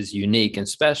case is unique and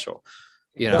special.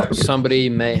 Somebody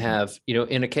may have,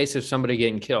 in a case of somebody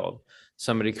getting killed,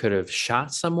 somebody could have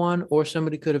shot someone or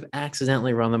somebody could have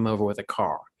accidentally run them over with a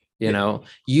car.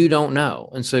 You don't know.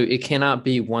 And so it cannot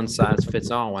be one size fits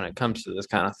all when it comes to this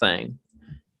kind of thing.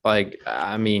 Like,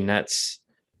 I mean,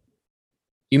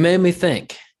 you made me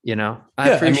think, I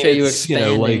appreciate you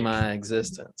expanding my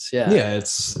existence. Yeah. Yeah.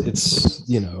 It's,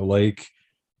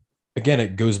 again,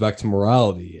 it goes back to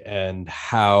morality and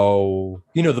how,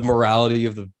 the morality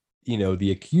of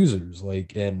the accusers,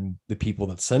 like, and the people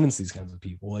that sentence these kinds of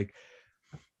people, like,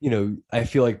 I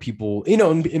feel like people,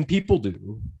 and people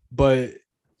do, but,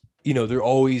 there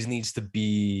always needs to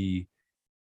be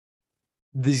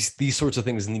these sorts of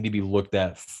things need to be looked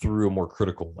at through a more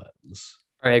critical lens.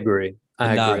 I agree.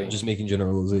 Not just making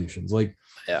generalizations. Like,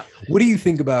 yeah. What do you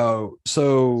think about,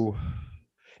 and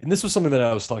this was something that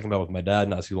I was talking about with my dad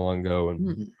not too long ago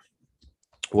and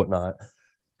whatnot,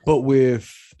 but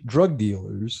with drug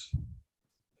dealers,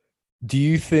 do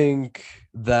you think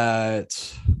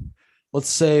that, let's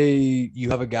say you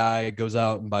have a guy goes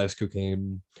out and buys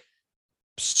cocaine,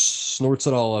 snorts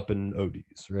it all up in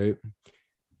ODs, right?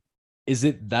 Is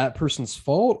it that person's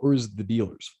fault or is it the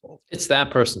dealer's fault? It's that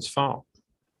person's fault.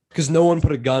 Because no one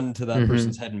put a gun to that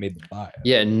person's head and made them buy it.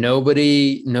 Yeah,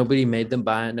 nobody made them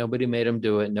buy it. Nobody made them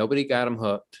do it. Nobody got them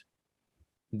hooked.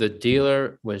 The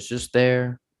dealer was just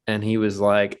there and he was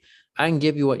like, I can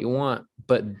give you what you want,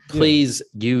 but please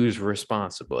use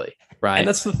responsibly, right? And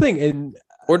that's the thing.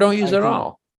 Or don't use it at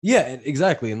all. Yeah,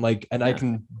 exactly. And I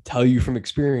can tell you from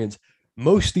experience,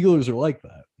 most dealers are like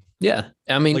that. Yeah.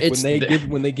 I mean, like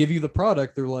when they give you the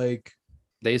product, they're like,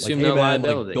 they assume no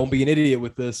liability. Like, don't be an idiot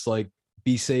with this. Like,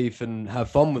 be safe and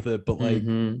have fun with it, but like,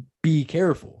 be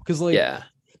careful. Because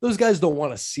those guys don't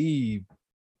want to see,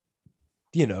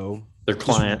 their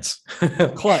clients.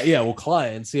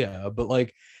 Clients. Yeah. But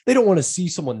like, they don't want to see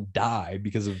someone die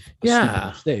because of a stupid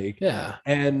mistake. Yeah.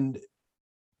 And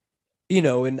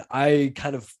and I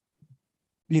kind of,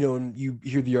 and you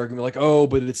hear the argument like, oh,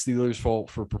 but it's the dealer's fault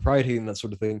for propriety and that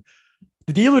sort of thing.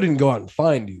 The dealer didn't go out and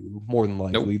find you, more than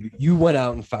likely. Nope. You went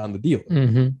out and found the dealer.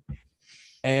 Mm-hmm.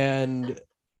 And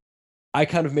I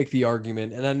kind of make the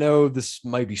argument, and I know this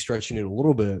might be stretching it a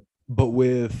little bit, but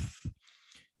with,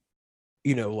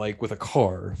 like with a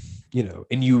car,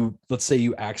 and let's say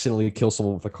you accidentally kill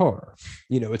someone with a car,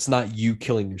 it's not you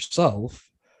killing yourself,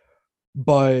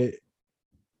 but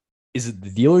is it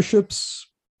the dealership's,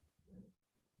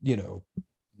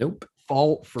 nope,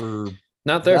 fault for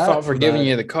not their fault for giving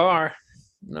you the car?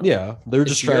 No. Yeah, they're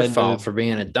just trying your fault for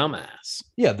being a dumbass.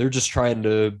 Yeah, they're just trying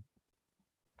to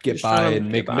get by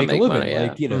and make a living, money,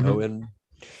 yeah. And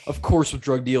of course, with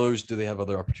drug dealers, do they have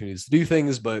other opportunities to do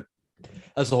things? But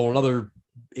that's a whole other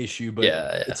issue. But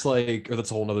it's like, or that's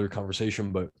a whole other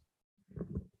conversation. But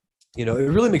it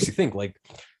really makes you think, like,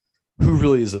 who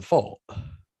really is at fault?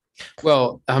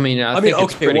 Well, I mean, I think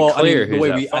it's pretty clear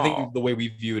I think the way we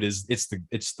view it is it's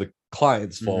the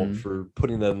client's fault for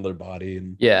putting that in their body.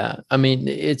 And yeah, I mean,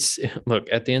 look,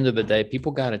 at the end of the day,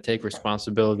 people got to take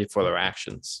responsibility for their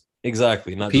actions.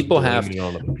 Exactly. Not people have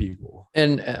on other people.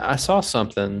 And I saw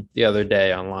something the other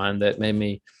day online that made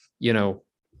me,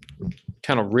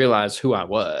 kind of realize who I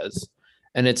was.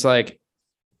 And it's like,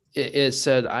 it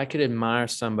said, I could admire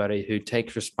somebody who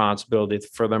takes responsibility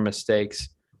for their mistakes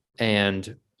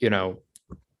and,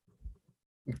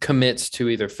 commits to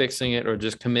either fixing it or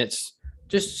just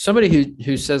somebody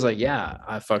who says like, yeah,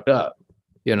 I fucked up,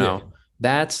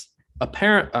 that's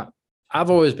apparent.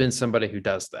 I've always been somebody who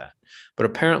does that, but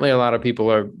apparently a lot of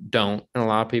people don't. And a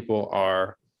lot of people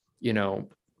are,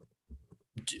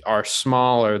 are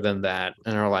smaller than that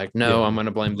and are like, no, I'm going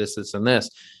to blame this, and this.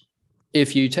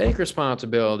 If you take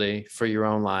responsibility for your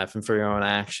own life and for your own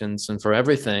actions and for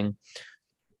everything,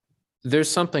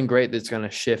 there's something great that's going to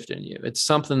shift in you. It's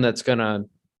something that's going to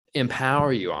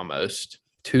empower you almost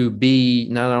to be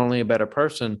not only a better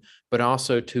person, but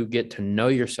also to get to know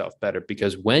yourself better.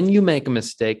 Because when you make a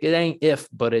mistake, it ain't if,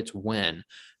 but it's when.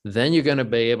 Then you're going to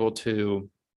be able to,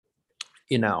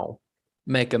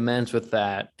 make amends with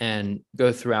that and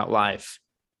go throughout life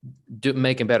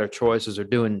making better choices or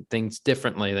doing things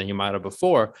differently than you might have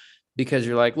before. Because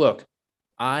you're like, look,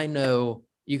 I know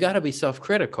you got to be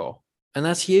self-critical. And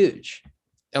that's huge.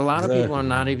 A lot of people are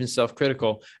not even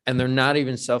self-critical, and they're not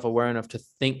even self-aware enough to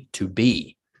think to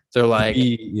be. They're like,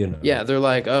 they're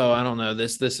like, oh, I don't know,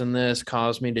 this, and this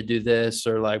caused me to do this,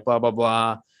 or like, blah, blah,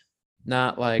 blah.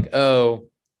 Not like, oh,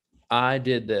 I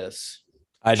did this.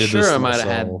 I'm sure I might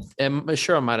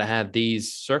have had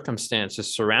these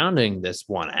circumstances surrounding this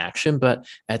one action, but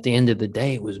at the end of the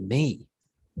day, it was me.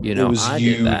 It was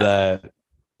you that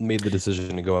made the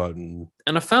decision to go out and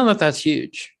I found that that's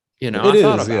huge. I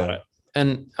thought about it,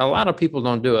 and a lot of people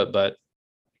don't do it, but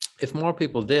if more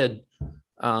people did,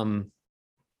 world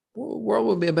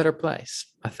would be a better place,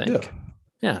 I think.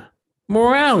 Yeah.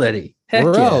 Morality.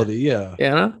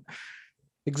 Yeah.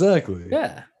 Exactly.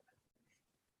 Yeah.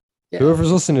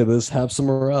 Whoever's listening to this, have some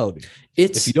morality.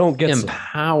 If you don't get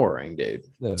empowering, dude.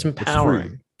 It's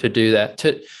empowering to do that,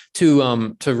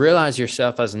 to realize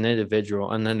yourself as an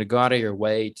individual, and then to go out of your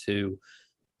way to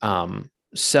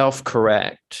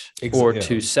self-correct or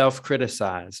to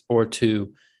self-criticize or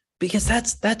to, because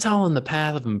that's all in the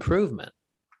path of improvement.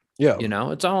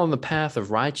 It's all in the path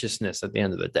of righteousness at the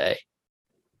end of the day.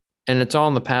 And it's all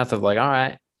in the path of like, all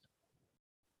right,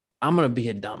 I'm a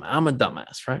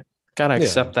dumbass, right? Gotta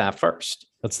accept that first.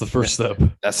 That's the first step.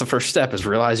 That's the first step, is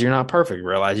realize you're not perfect,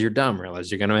 realize you're dumb,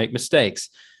 realize you're gonna make mistakes.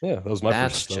 That was my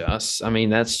first step.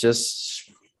 That's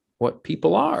just what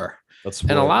people are.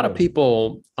 And a lot of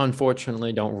people,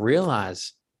 unfortunately, don't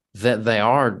realize that they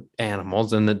are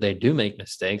animals and that they do make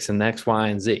mistakes and X, Y,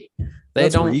 and Z. They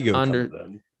don't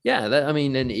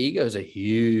and ego is a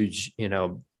huge,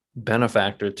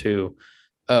 benefactor to,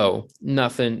 oh,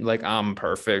 nothing, like I'm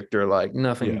perfect, or like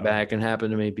nothing bad can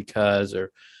happen to me because, or,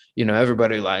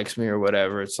 everybody likes me or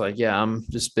whatever. It's like, I'm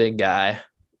this big guy.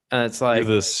 And it's like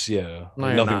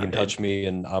nothing can touch me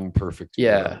and I'm perfect.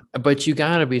 But you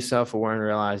got to be self-aware and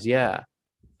realize, I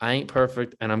ain't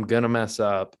perfect and I'm going to mess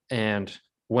up. And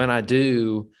when I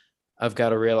do, I've got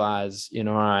to realize, all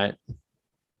right,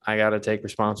 I got to take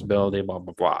responsibility, blah,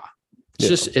 blah, blah.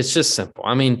 It's just simple.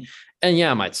 I mean, and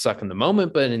I might suck in the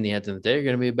moment, but in the end of the day, you're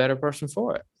going to be a better person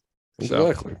for it.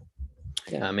 Exactly.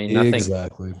 I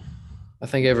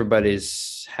think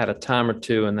everybody's had a time or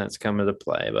two and that's come into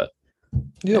play, but at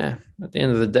the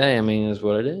end of the day, is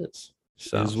what it is.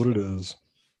 So it is what it is.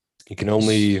 You can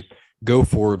only go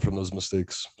forward from those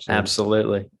mistakes. So.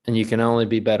 Absolutely. And you can only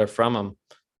be better from them,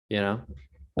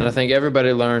 And I think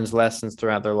everybody learns lessons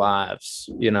throughout their lives,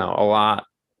 a lot.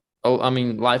 Oh, I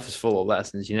mean, life is full of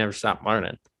lessons. You never stop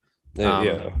learning.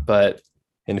 Yeah. But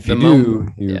And if the you do,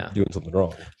 moment- you're yeah. doing something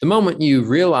wrong. the moment you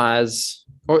realize,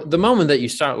 or the moment that you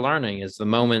start learning is the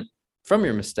moment from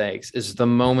your mistakes, is the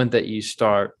moment that you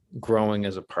start growing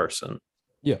as a person,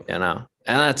 Yeah. and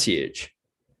that's huge.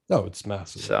 No, it's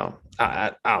massive. So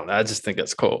I don't know. I just think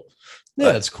that's cool. Yeah,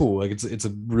 But it's cool. Like it's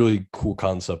a really cool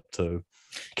concept to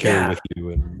carry Yeah. with you,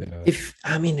 and if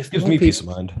gives more me peace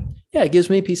people- of mind. yeah, it gives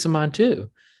me peace of mind too,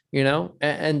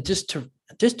 and just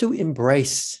to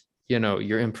embrace,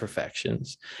 your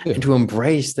imperfections, Yeah. and to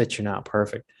embrace that you're not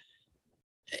perfect.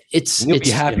 And you'll be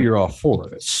happier off for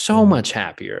it. So much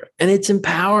happier, and it's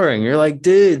empowering. You're like,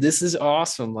 dude, this is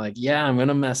awesome. Like, yeah, I'm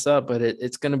gonna mess up, but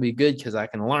it's gonna be good because I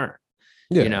can learn.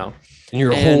 Yeah. And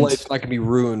your whole And- life's not gonna be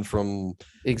ruined from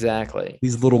Exactly.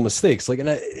 these little mistakes. Like, and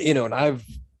I've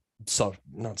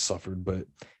not suffered, but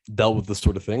dealt with this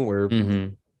sort of thing where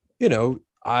Mhm.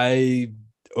 I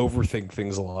overthink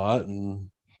things a lot, and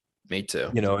Me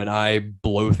too. and I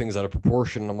blow things out of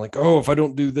proportion. I'm like, oh, if I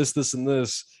don't do this, this, and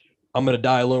this, I'm gonna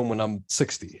die alone when I'm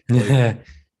 60. Like,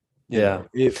 Yeah.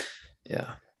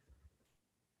 yeah.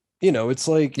 It's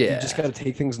like you just Yeah. gotta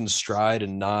take things in stride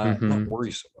and not Mhm.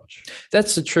 worry so much.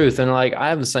 That's the truth. And like, I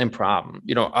have the same problem.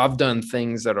 I've done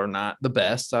things that are not the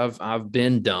best. I've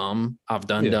been dumb. I've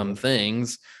done Yeah. dumb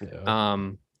things. Yeah.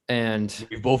 And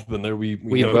We've both been there. We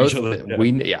we know both, each other.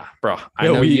 bro, I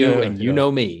Yeah, know we, you and you yeah. know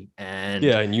me. And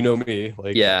Yeah, and you know me.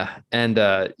 Like, yeah. And,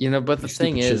 but the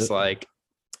thing stupid is, shit. like,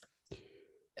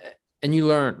 and you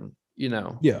learn,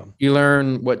 yeah. you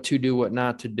learn what to do, what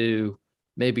not to do,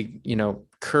 maybe,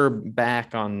 curb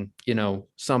back on,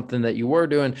 something that you were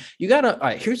doing. You gotta, all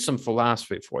right, here's some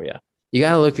philosophy for you. You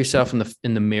gotta look yourself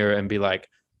in the mirror and be like,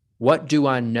 what do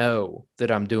I know that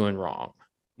I'm doing wrong?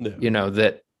 Yeah.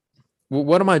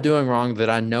 What am I doing wrong that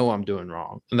I know I'm doing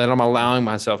wrong and that I'm allowing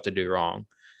myself to do wrong?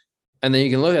 And then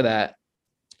you can look at that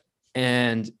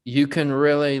and you can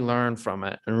really learn from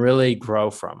it and really grow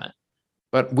from it.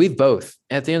 But we've both,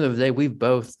 at the end of the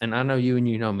day, and I know you and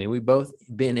you know me, we've both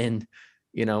been in,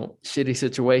 shitty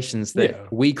situations that Yeah.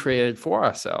 we created for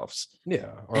ourselves. Yeah.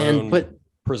 Our And own but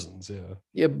prisons. Yeah.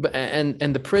 yeah,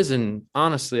 and the prison,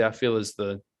 honestly, I feel is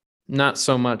not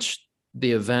so much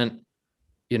the event,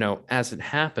 as it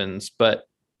happens, but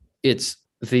it's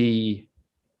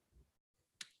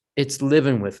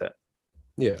living with it,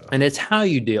 Yeah. and it's how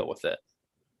you deal with it.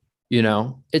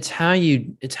 It's how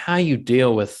you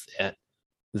deal with it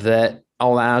that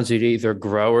allows you to either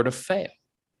grow or to fail.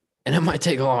 And it might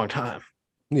take a long time.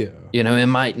 Yeah. It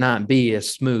might not be a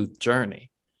smooth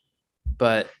journey.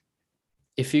 But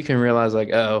if you can realize,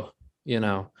 like, oh,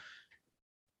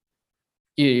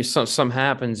 some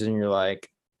happens and you're like,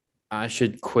 I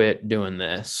should quit doing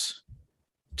this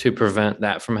to prevent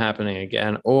that from happening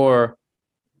again. Or,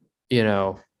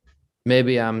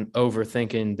 maybe I'm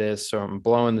overthinking this, or I'm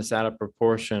blowing this out of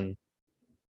proportion.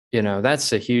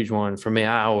 That's a huge one for me.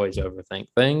 I always overthink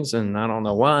things, and I don't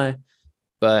know why,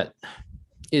 but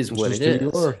is It's what just it who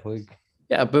you is. are. Like,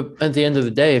 Yeah, but at the end of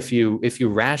the day, if you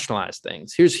rationalize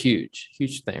things, here's huge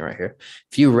thing right here.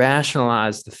 If you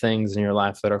rationalize the things in your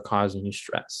life that are causing you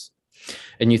stress,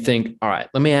 and you think, all right,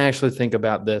 let me actually think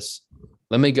about this.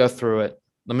 Let me go through it.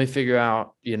 Let me figure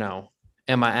out,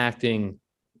 am I acting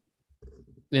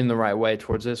in the right way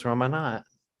towards this, or am I not?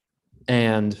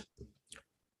 And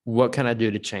what can I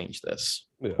do to change this?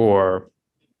 yeah. Or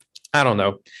I don't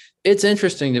know. It's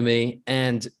interesting to me,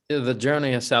 and the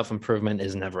journey of self-improvement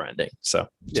is never ending. So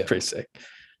it's Yeah. pretty sick.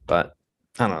 But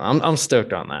I don't know. I'm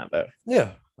stoked on that though.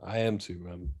 Yeah. I am too,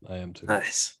 man. I am too.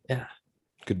 Nice. Yeah.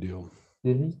 Good deal.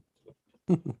 And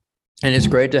it's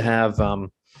great to have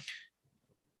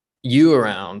you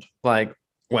around, like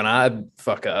when I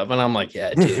fuck up and I'm like,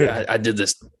 yeah, dude, I did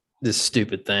this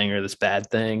stupid thing or this bad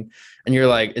thing, and you're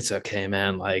like, it's okay,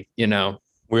 man. Like,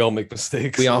 We all make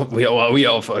mistakes. we all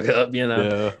fuck up, Yeah. at the end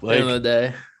of the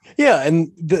day. Yeah,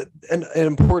 and an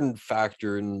important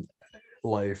factor in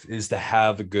life is to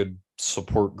have a good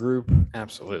support group.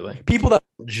 Absolutely. People that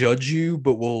judge you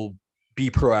but will be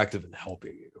proactive in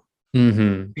helping you.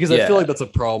 Mm-hmm. Because I feel like that's a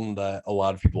problem that a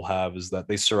lot of people have, is that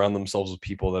they surround themselves with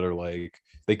people that are like,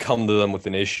 they come to them with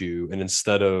an issue, and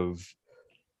instead of,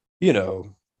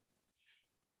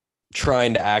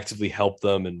 trying to actively help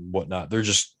them and whatnot, they're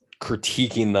just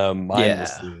critiquing them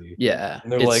mindlessly. Yeah.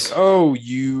 And they're like, oh,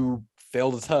 you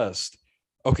failed a test.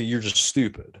 Okay, you're just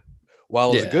stupid.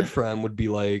 While as a good friend would be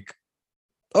like,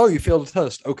 oh, you failed a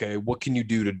test. Okay, what can you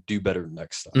do to do better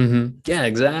next time? Mm-hmm. Yeah,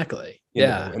 exactly. You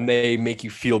know, and they make you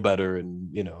feel better,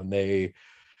 and and they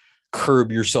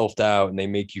curb your self-doubt and they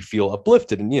make you feel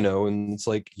uplifted. And, and it's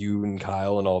like you and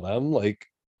Kyle and all them, like,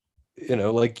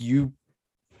 like you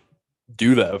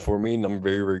do that for me. And I'm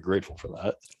very, very grateful for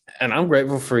that. And I'm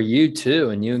grateful for you too.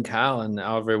 And you and Kyle and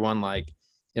everyone, like,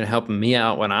 helping me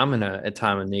out when I'm in a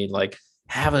time of need. Like,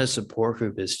 having a support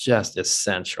group is just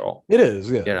essential. It is,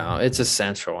 yeah. It's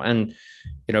essential. And,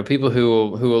 people who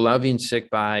will love you and stick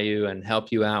by you and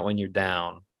help you out when you're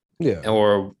down. Yeah.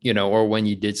 Or when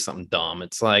you did something dumb.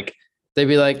 It's like, they'd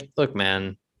be like, look,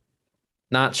 man,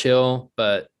 not chill,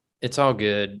 but it's all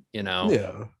good,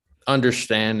 Yeah.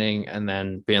 Understanding, and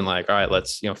then being like, all right,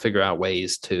 let's, figure out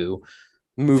ways to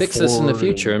fix forward this in the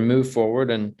future and move forward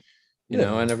and,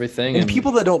 and everything. And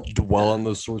people that don't dwell on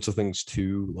those sorts of things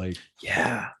too, like,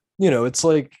 it's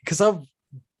like, because I've,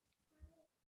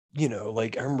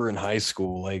 like, I remember in high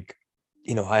school, like,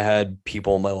 I had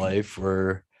people in my life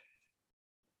where,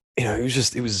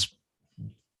 it was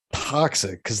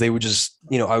toxic because they would just,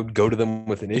 I would go to them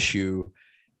with an issue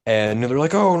and they're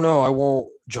like, oh no, I won't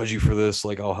judge you for this.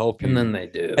 Like, I'll help you. And then they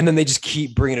do. And then they just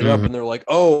keep bringing it up and they're like,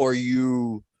 oh, are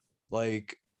you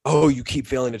like, oh, you keep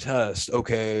failing a test.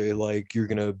 Okay. Like, you're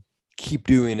going to keep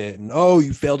doing it. And, oh,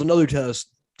 you failed another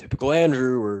test. Typical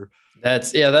Andrew. Or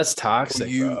that's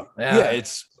toxic. Bro. Yeah,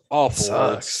 it's awful.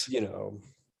 Sucks.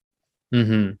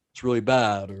 It's really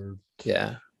bad. Or,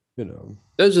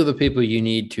 those are the people you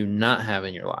need to not have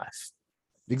in your life.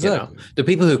 Exactly. The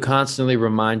people who constantly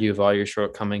remind you of all your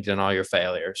shortcomings and all your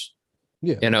failures.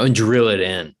 Yeah. And drill it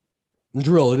in.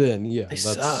 Yeah. They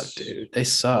suck, dude. They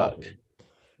suck.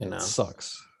 It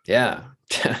sucks. Yeah.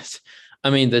 I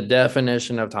mean, the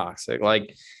definition of toxic,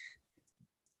 like,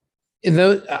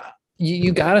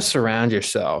 you got to surround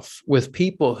yourself with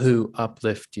people who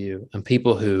uplift you and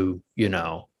people who,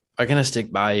 are going to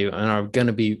stick by you and are going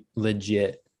to be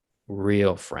legit,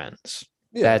 real friends.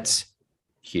 Yeah. That's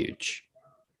huge.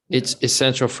 It's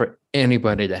essential for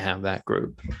anybody to have that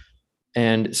group.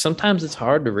 And sometimes it's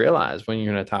hard to realize when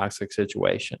you're in a toxic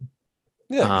situation.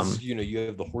 Yeah, you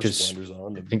have the horse blinders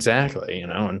on. Exactly,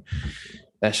 and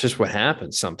that's just what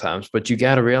happens sometimes. But you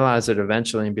got to realize it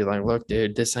eventually and be like, look,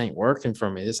 dude, this ain't working for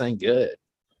me. This ain't good.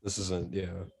 This isn't,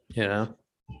 yeah.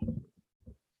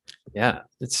 Yeah,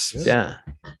 it's, yeah.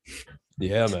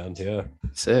 Yeah, man, yeah.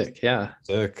 Sick, yeah.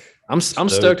 Sick. I'm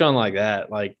stoked on like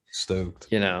that. Like, stoked.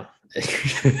 Yeah.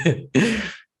 I'm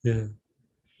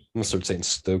gonna start saying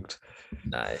stoked.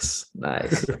 Nice.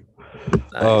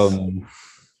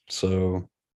 So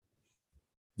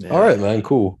all right, man,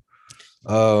 cool.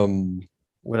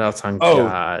 What else on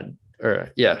God?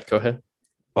 Or go ahead.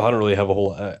 Well, I don't really have a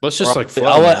whole let's just like flow,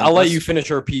 I'll let you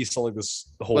finish our piece on like this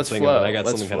whole thing, but I got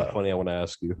something kind of funny I want to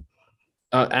ask you.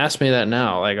 Ask me that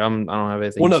now. Like, I don't have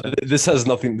anything. Well, no,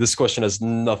 this question has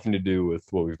nothing to do with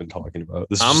what we've been talking about.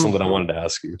 This is just something I wanted to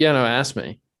ask you. Yeah, no, ask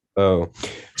me. Oh,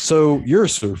 so you're a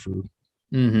surfer.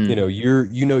 Mm-hmm.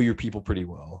 You know your people pretty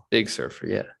well. Big surfer,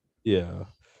 yeah. Yeah.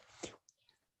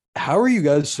 How are you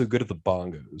guys so good at the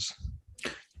bongos?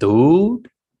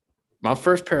 Dude, my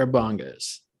first pair of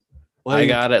bongos, I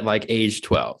got at like age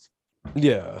 12.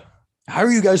 Yeah. How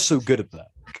are you guys so good at that?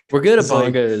 We're good at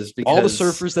bongos because all the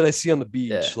surfers that I see on the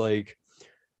beach, like,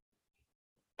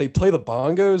 they play the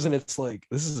bongos and it's like,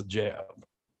 this is a jam.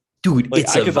 Dude, like,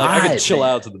 it's I could chill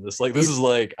out to this. Like, this is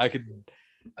like, I could.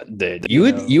 Dude,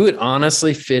 you would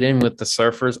honestly fit in with the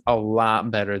surfers a lot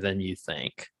better than you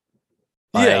think.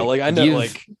 Like, I know,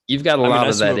 you've got a lot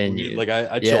of that in you. Like,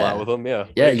 I chill out with them. Yeah.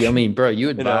 Yeah. I mean, bro, you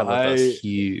would vibe with us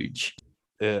huge.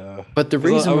 Yeah. But the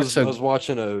reason I was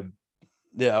watching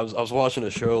a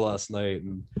show last night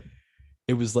and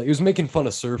it was making fun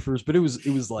of surfers, but it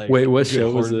was like, wait, what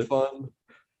show was it? Fun.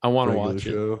 I want to watch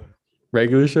it.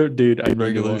 Regular show, dude.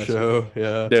 Regular show,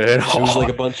 yeah. Dude, it was like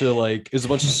a bunch of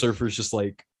surfers just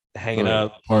like hanging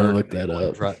out. Look that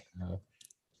up.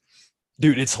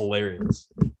 Dude, it's hilarious.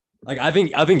 Like, I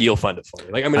think you'll find it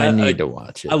funny. Like, I mean, I need to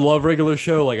watch it. I love Regular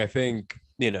Show. Like, I think,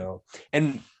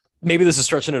 and maybe this is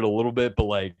stretching it a little bit, but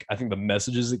like, I think the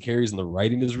messages it carries and the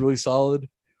writing is really solid.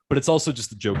 But it's also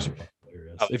just the jokes are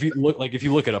hilarious. If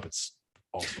you look it up, it's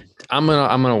awesome. I'm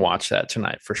gonna watch that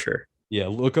tonight for sure. Yeah,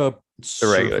 look up the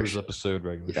regular episode.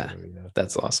 Regular show. Yeah,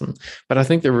 that's awesome. But I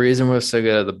think the reason we're so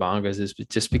good at the bongos is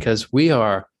just because we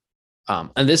are,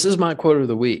 and this is my quote of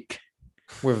the week.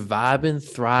 We're vibing,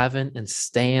 thriving, and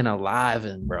staying alive,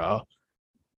 bro.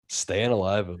 Staying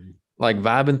alive, like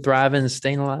vibing, thriving, and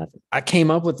staying alive. I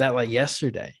came up with that like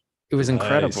yesterday. It was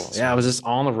incredible. Nice. Yeah, I was just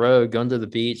on the road, going to the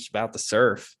beach, about to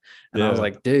surf, and I was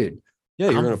like, dude, Yeah,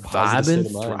 you're I'm in a positive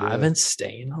state vibing, of mind. thriving,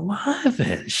 staying alive,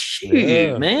 and shoot,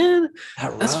 Yeah. man.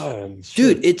 That That's rhymes.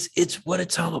 dude, Shit. it's what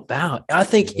it's all about. I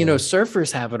think Yeah.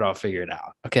 surfers have it all figured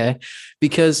out. Okay.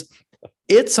 Because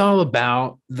it's all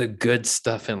about the good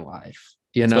stuff in life.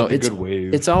 It's about the good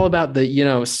wave. It's all about the,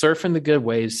 surfing the good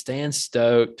waves, staying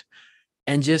stoked,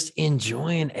 and just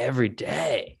enjoying every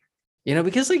day.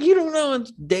 Because like you don't know if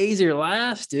days your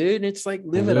last, dude. It's like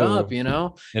live it up, And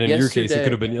in your case, it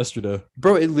could have been yesterday.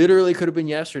 Bro, it literally could have been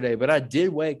yesterday, but I did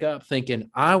wake up thinking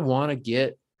I want to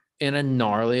get in a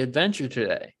gnarly adventure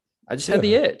today. I just had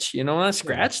the itch, and I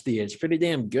scratched the itch pretty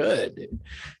damn good, dude.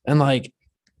 And like,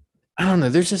 I don't know,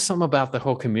 there's just something about the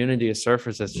whole community of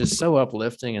surfers that's just so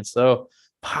uplifting and so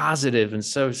positive and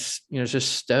so,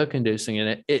 just stoke inducing.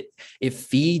 And it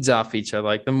feeds off each other.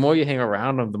 Like the more you hang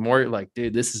around them, the more you're like,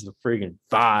 dude, this is a freaking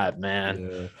vibe, man.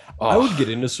 Yeah. I would get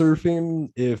into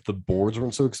surfing if the boards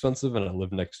weren't so expensive and I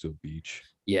lived next to a beach.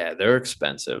 Yeah, they're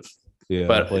expensive. Yeah,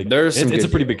 but like there's some it's a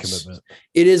pretty deals. big commitment.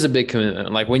 It is a big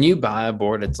commitment. Like when you buy a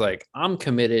board, it's like I'm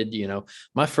committed.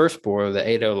 My first board, the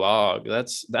 80 log,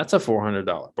 that's a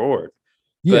 $400 board.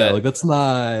 Yeah, But, like that's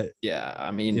not. Yeah,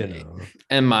 I mean,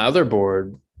 and my other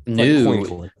board, coin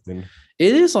collecting.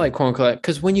 It is like coin collect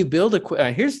because when you build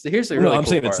here's the really I'm cool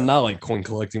saying part. It's not like coin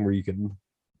collecting where you can.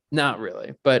 Not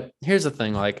really, but here's the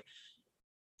thing: like,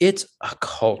 it's a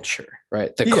culture,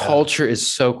 right? The culture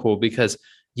is so cool because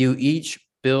you each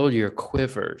build your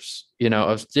quivers,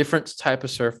 of different type of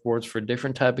surfboards for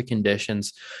different type of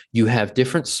conditions. You have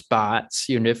different spots.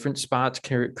 Your different spots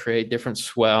can create different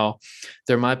swell.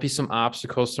 There might be some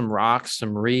obstacles, some rocks,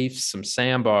 some reefs, some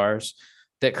sandbars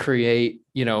that create,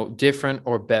 different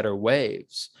or better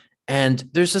waves. And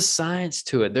there's a science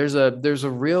to it. There's a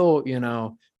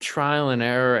real, trial and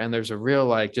error, and there's a real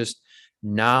like just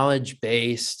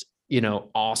knowledge-based,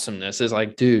 awesomeness. Is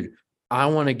like, dude, I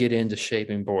want to get into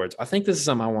shaping boards. I think this is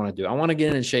something I want to do. I want to get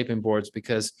into shaping boards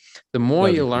because the more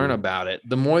you learn about it,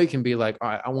 the more you can be like, all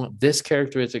right, I want this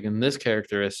characteristic and this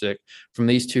characteristic from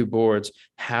these two boards.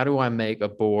 How do I make a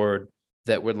board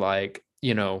that would like,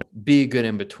 be good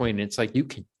in between? It's like, you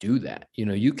can do that.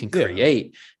 You can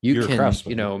create, you're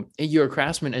a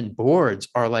craftsman, and boards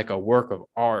are like a work of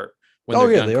art when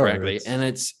they're done correctly. And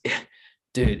it's,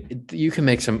 dude, you can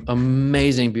make some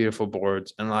amazing, beautiful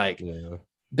boards. And like,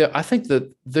 I think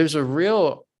that there's a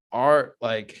real art,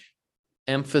 like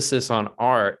emphasis on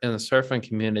art in the surfing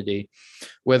community,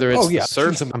 whether it's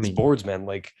some of these boards, man,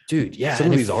 like, dude, some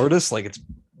of these artists, like, it's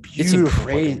beautiful.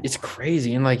 It's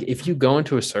crazy. And like, if you go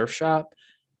into a surf shop,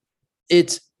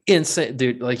 it's insane,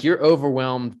 dude. Like you're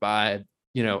overwhelmed by,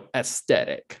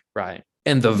 aesthetic, right?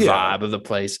 And the vibe of the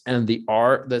place and the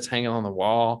art that's hanging on the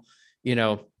wall,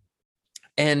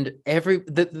 and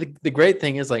the great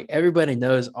thing is like everybody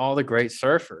knows all the great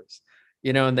surfers,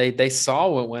 and they saw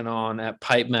what went on at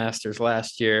Pipe Masters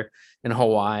last year in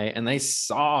Hawaii, and they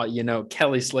saw,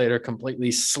 Kelly Slater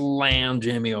completely slam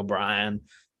Jimmy O'Brien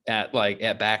at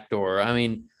backdoor. I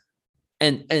mean,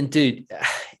 and dude,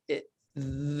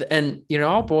 it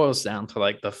all boils down to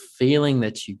like the feeling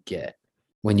that you get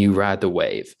when you ride the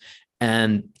wave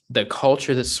and the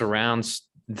culture that surrounds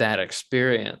that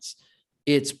experience.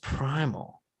 It's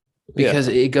primal because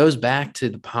it goes back to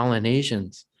the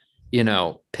Polynesians,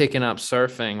 picking up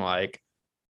surfing like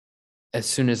as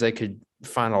soon as they could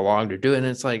find a log to do it. And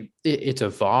it's like it's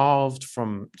evolved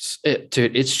from it to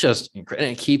it's just incredible.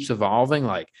 And it keeps evolving,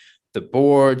 like the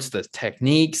boards, the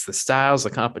techniques, the styles, the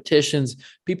competitions.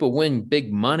 People win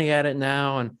big money at it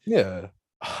now, and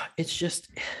it's just,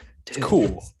 dude, it's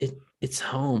cool. It's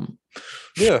home.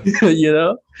 Yeah.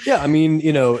 Yeah. I mean,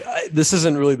 this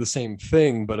isn't really the same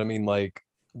thing, but I mean, like,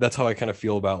 that's how I kind of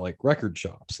feel about like record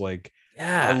shops. Like,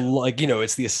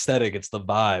 it's the aesthetic, it's the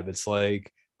vibe. It's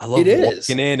like, I love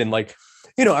walking in and like,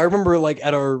 I remember like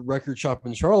at our record shop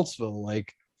in Charlottesville,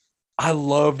 like I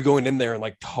loved going in there and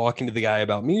like talking to the guy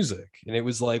about music. And it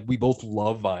was like, we both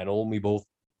love vinyl and we both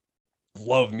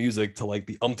love music to like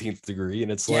the umpteenth degree.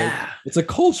 And it's like, it's a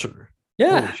culture.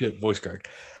 Yeah. Holy shit, voice crack.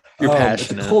 You're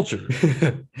passionate. It's a culture.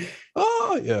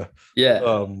 Oh yeah. Yeah.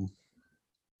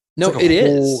 No, like it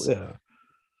is. Yeah.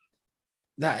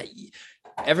 That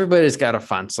everybody's got to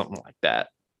find something like that.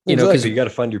 Because you got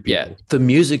to find your people. Yeah. The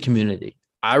music community,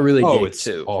 I really dig it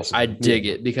too. Awesome. I dig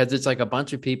it because it's like a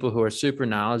bunch of people who are super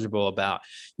knowledgeable about,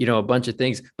 a bunch of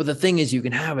things. But the thing is, you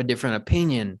can have a different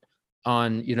opinion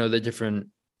on, the different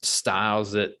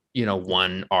styles that,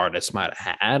 one artist might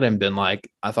have had and been like,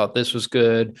 I thought this was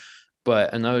good,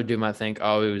 but another dude might think,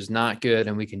 oh, it was not good.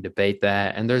 And we can debate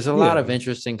that. And there's a lot of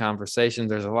interesting conversations.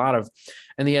 There's a lot of,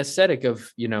 and the aesthetic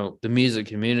of, the music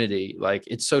community, like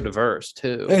it's so diverse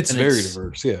too. It's very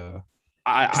diverse. Yeah.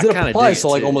 because it kind of applies to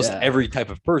like too, almost yeah. every type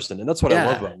of person, and that's what I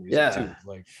love Yeah, about music yeah. too.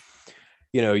 Like,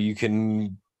 you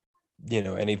can,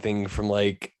 anything from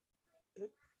like,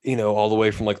 all the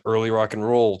way from like early rock and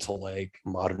roll to like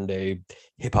modern day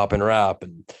hip hop and rap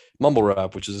and mumble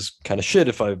rap, which is kind of shit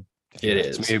if you It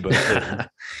ask is. me, but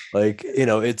like,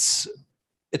 it's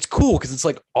cool because it's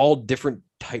like all different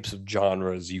types of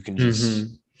genres you can just,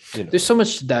 Mhm. There's so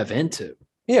much to dive into.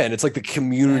 yeah, and it's like the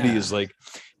community Yeah. is like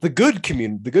the good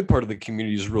community. The good part of the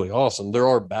community is really awesome. There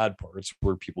are bad parts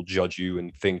where people judge you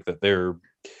and think that their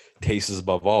taste is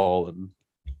above all and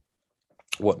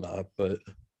whatnot. But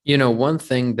One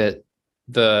thing that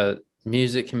the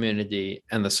music community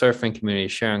and the surfing community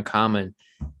share in common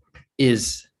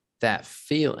is that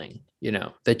feeling,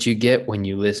 that you get when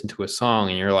you listen to a song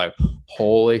and you're like,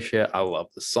 holy shit, I love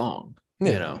the song.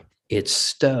 yeah, It's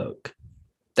stoke.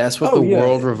 That's what oh the yeah,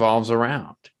 world revolves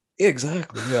around.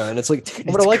 exactly. Yeah, and it's like and It's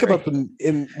great. what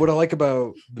I like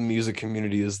about the music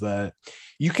community is that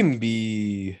you can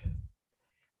be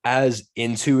as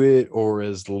into it or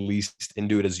as least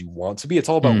into it as you want to be. It's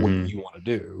all about what Mhm. you want to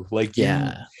do. Like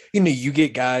Yeah. you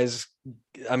get guys.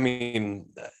 I mean,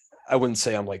 I wouldn't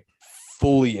say I'm like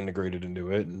fully integrated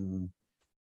into it, and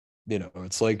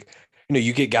it's like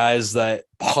you get guys that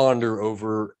ponder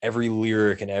over every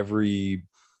lyric and every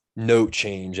note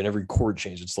change and every chord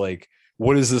change. It's like,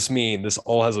 what does this mean? This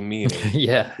all has a meaning.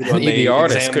 Yeah. And The they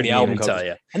artist examine couldn't the album even covers. tell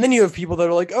you. And then you have people that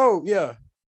are like, oh yeah,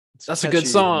 it's That's a good catchy and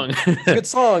song. it's a good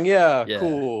song. Yeah, Yeah.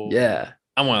 cool. Yeah.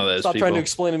 I'm one of those Stop trying to people.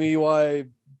 explain to me why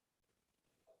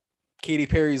Katy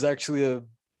Perry is actually a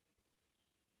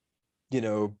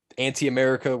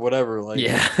anti-America, whatever. Like,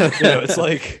 Yeah. it's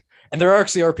like, and there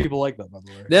actually are people like that, by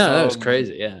the way. Yeah, that was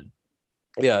crazy. Yeah.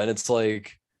 Yeah, and it's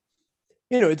like,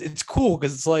 it's cool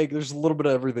because it's like there's a little bit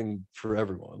of everything for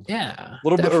everyone. Yeah. A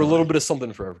little bit or a little bit of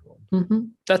something for everyone. Mm-hmm.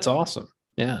 That's awesome.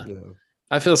 Yeah. Yeah.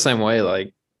 I feel the same way.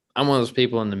 Like, I'm one of those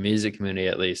people in the music community,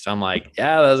 at least. I'm like,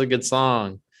 yeah, that's a good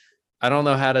song. I don't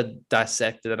know how to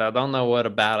dissect it. I don't know what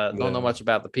about it. I don't know Yeah. much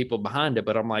about the people behind it,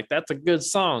 but I'm like, that's a good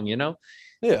song. Yeah.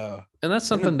 And that's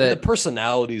something and that the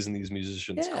personalities in these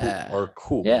musicians are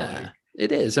cool. Yeah, Like,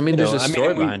 it is. I mean, there's a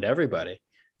story behind everybody.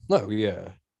 no, yeah.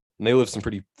 And they live some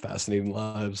pretty fascinating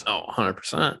lives. Oh,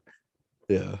 100%.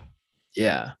 Yeah.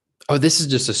 Yeah. Oh, this is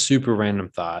just a super random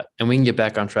thought, and we can get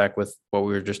back on track with what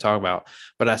we were just talking about.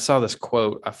 But I saw this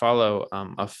quote. I follow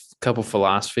couple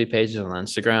philosophy pages on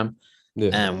Instagram, Yeah.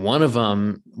 and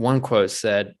one quote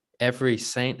said, "Every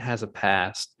saint has a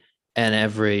past, and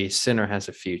every sinner has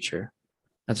a future."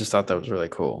 I just thought that was really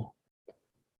cool.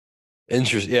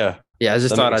 Interesting. Yeah. Yeah, I just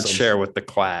That thought makes I'd sense. share with the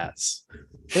class.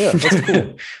 Yeah, that's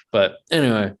cool. But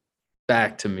anyway,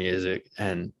 back to music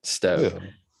and stuff. Yeah.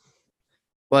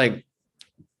 Like,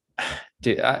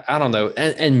 dude, I don't know.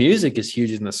 And music is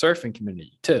huge in the surfing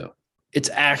community too. It's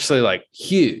actually like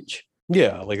huge.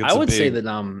 Yeah, like I would say that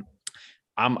I'm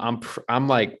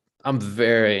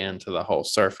very into the whole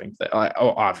surfing thing. Like, oh,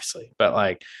 obviously, but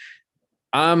like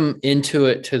I'm into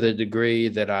it to the degree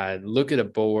that I look at a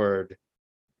board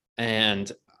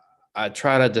and I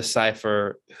try to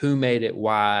decipher who made it,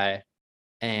 why,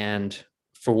 and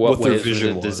for what their waves was vision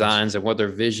it was. designs, and what their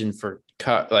vision for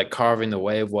carving the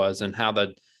wave was, and how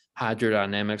the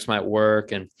hydrodynamics might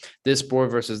work, and this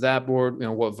board versus that board.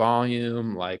 What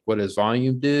volume, like what does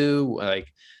volume do,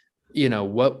 like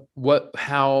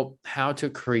how to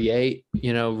create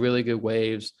really good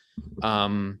waves,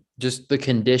 just the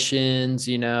conditions,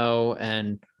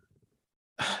 and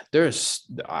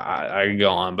I can go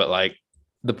on, but like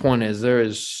the point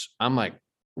is I'm like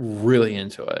really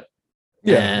into it.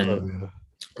 Yeah. And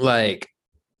like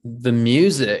the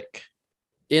music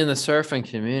in the surfing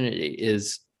community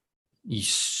is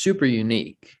super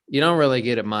unique. You don't really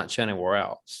get it much anywhere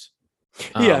else.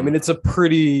 Yeah, I mean, it's a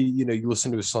pretty, you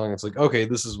listen to a song, it's like, okay,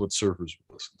 this is what surfers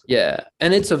would listen to. Yeah.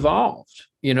 And it's evolved,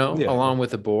 Yeah. along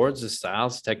with the boards, the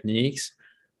styles, techniques.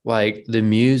 Like the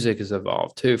music has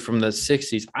evolved too from the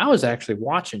 60s. I was actually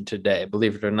watching today,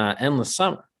 believe it or not, Endless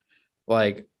Summer,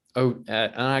 like an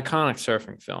iconic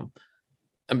surfing film.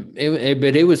 But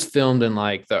it was filmed in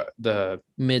like the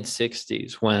mid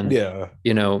 60s when, Yeah.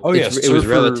 it was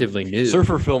relatively new.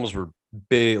 Surfer films were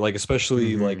big, like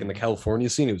especially like in the California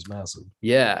scene, it was massive.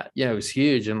 Yeah. Yeah. It was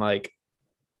huge. And like,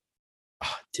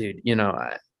 oh, dude,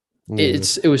 Yeah.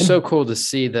 it was so cool to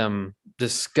see them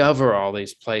discover all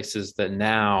these places that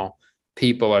now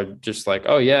people are just like,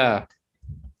 oh yeah,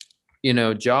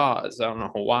 Jaws, I don't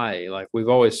know, Hawaii, like we've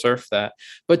always surfed that.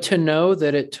 But to know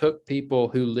that it took people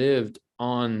who lived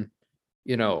on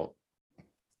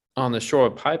the shore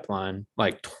of Pipeline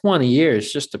like 20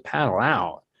 years just to paddle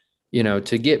out,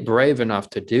 to get brave enough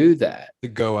to do that. To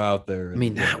go out there. I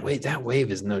mean, that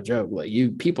wave is no joke. Like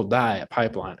people die at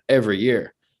Pipeline every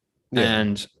year,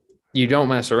 and you don't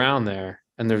mess around there.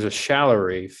 And there's a shallow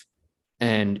reef,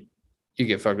 and you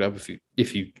get fucked up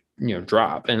if you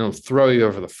drop, and it'll throw you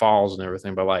over the falls and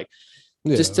everything. But like,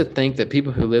 just to think that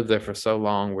people who lived there for so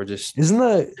long were just isn't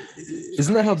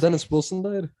that how Dennis Wilson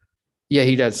died? Yeah,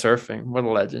 he died surfing. What a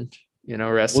legend.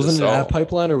 Rest his Wasn't it soul. at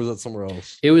Pipeline or was that somewhere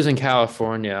else? It was in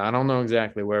California. I don't know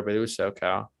exactly where, but it was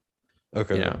SoCal.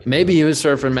 Okay. Maybe he was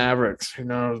surfing Mavericks. Who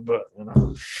knows? But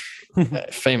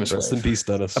famous. Rest in peace,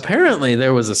 Dennis. Apparently,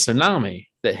 there was a tsunami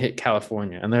that hit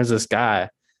California, and there's this guy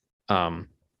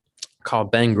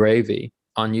called Ben Gravy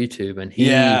on YouTube, and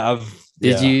he I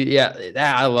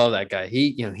love that guy.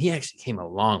 He actually came a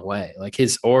long way. Like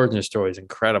his origin story is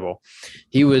incredible.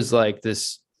 He was like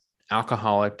this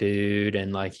alcoholic dude,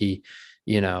 and like he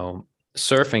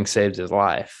surfing saved his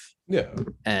life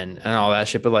and all that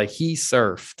shit, but like he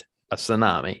surfed a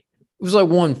tsunami. It was like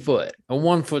 1 foot, a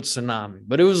 1 foot tsunami,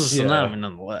 but it was a tsunami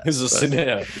nonetheless. It was a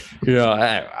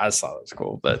tsunami. I saw it was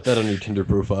cool, but that on your Tinder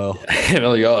profile.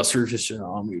 Like, oh, surf a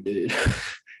tsunami, dude.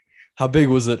 How big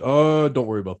was it? Oh, don't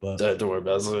worry about that. Don't worry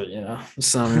about it.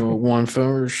 Tsunami with 1 foot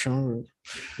or something.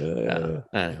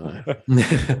 Anyway.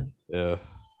 Yeah.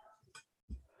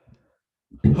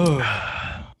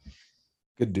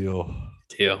 Good deal.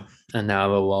 And now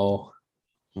the lull.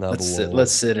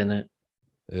 Let's sit in it.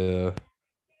 Yeah.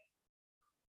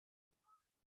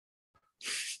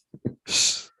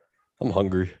 I'm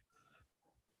hungry.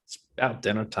 It's about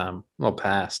dinner time. A little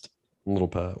past.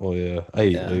 Well, yeah. I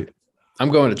ate late. I'm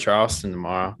going to Charleston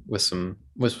tomorrow with some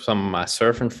of my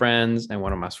surfing friends and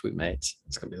one of my sweet mates.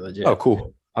 It's gonna be legit. Oh,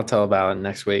 cool. I'll tell about it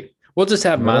next week. We'll just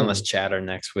have mindless chatter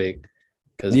next week.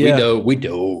 Because we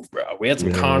dove, bro. We had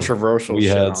some controversial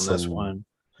shit on this one.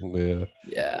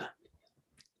 Yeah.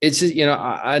 It's just,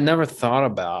 I never thought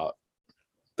about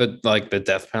the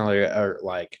death penalty or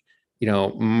like,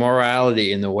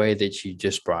 morality in the way that you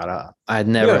just brought up. I had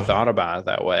never thought about it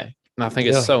that way. And I think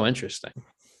it's so interesting.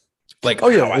 Like,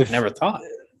 I never thought.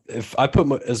 If I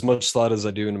put as much thought as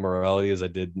I do into morality as I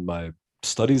did in my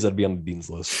studies, I'd be on the dean's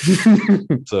list.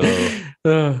 So,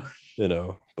 but,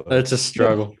 it's a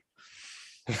struggle.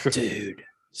 Dude,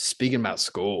 speaking about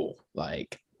school,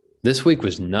 like this week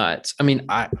was nuts. I mean,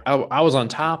 I was on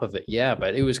top of it,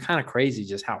 but it was kind of crazy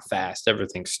just how fast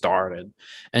everything started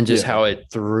and just how it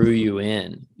threw you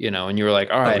in, and you were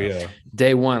like, all right,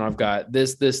 day one, I've got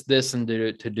this, and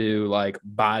to do like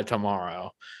by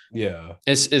tomorrow. Yeah.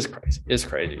 It's crazy. It's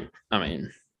crazy. I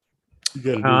mean,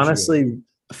 I honestly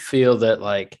feel that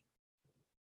like,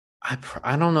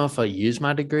 I don't know if I use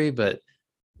my degree, but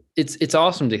it's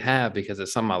awesome to have because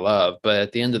it's something I love. But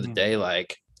at the end of the day,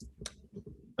 like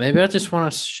maybe I just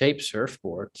want to shape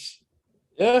surfboards.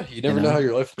 Yeah, you never know how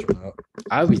your life will turn out.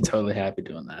 I would be totally happy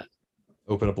doing that.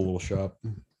 Open up a little shop.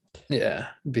 Yeah,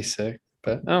 it'd be sick.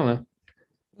 But I don't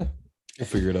know. We'll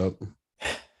figure it out.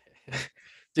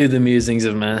 Do the musings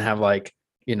of men have like,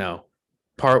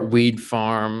 part weed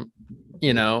farm,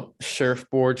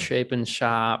 surfboard shaping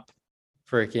shop,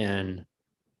 freaking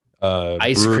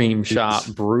ice cream shop,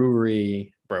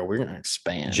 brewery, bro. We're gonna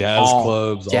expand. Jazz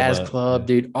club,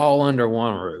 dude, all under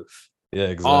one roof. Yeah,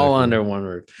 exactly. All under one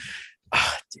roof.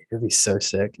 Oh, dude, it'd be so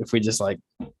sick if we just like,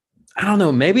 I don't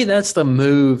know, maybe that's the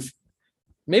move.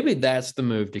 Maybe that's the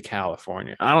move to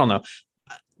California. I don't know.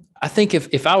 I think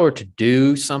if I were to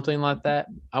do something like that,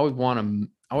 I would want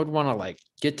to like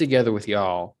get together with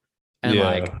y'all and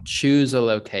like choose a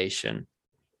location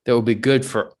that would be good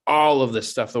for all of the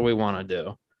stuff that we want to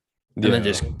do. And then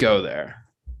just go there.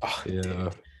 Oh, yeah.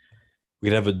 Dude.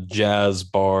 We'd have a jazz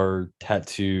bar,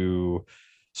 tattoo,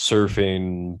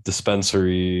 surfing,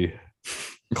 dispensary,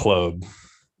 club.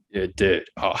 Yeah, dude.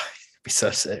 Oh, it'd be so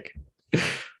sick.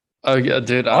 Oh, yeah,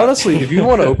 dude. Honestly, if you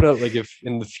want to open up, like if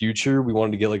in the future we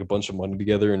wanted to get like a bunch of money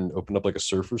together and open up like a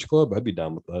surfers club, I'd be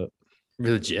down with that.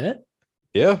 Legit?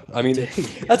 Yeah. I mean,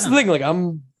 that's the thing. Like,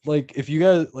 I'm like, if you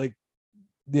guys like,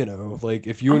 like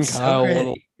if you and Kyle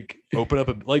want to like, open up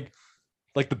like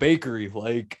the bakery,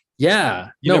 like, you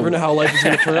never know how life is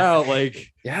going to turn out.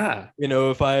 Like,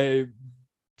 if I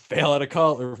fail out of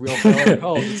college or if we all fail out of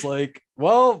college, it's like,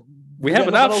 well, we have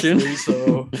an option.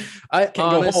 So I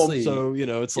can't honestly, go home.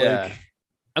 So, it's like,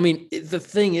 I mean, the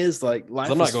thing is like,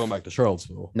 life I'm not going back to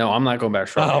Charlottesville. No, I'm not going back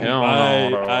to Charlottesville.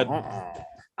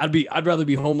 I'd rather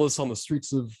be homeless on the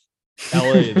streets of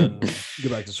LA than go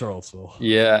back to Charlottesville.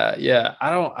 Yeah. I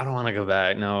don't want to go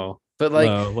back. No. But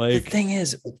the thing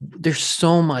is, there's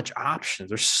so much options.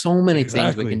 There's so many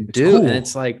things we can do. Cool. And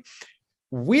it's like,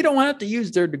 we don't have to use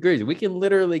their degrees. We can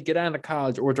literally get out of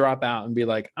college or drop out and be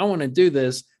like, I want to do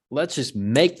this, let's just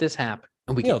make this happen.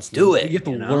 And we can let's do it. You have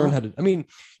to learn how to,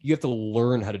 you have to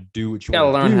learn how to do what you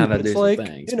gotta want learn to do. how to but do it's some like,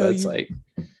 things. you know, But it's like,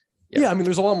 yeah, I mean,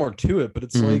 there's a lot more to it, but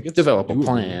it's like, it's develop a doable.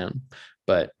 plan.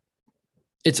 But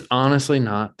it's honestly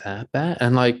not that bad.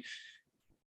 And like,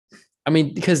 I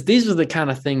mean, because these are the kind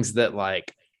of things that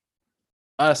like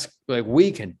us, like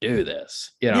we can do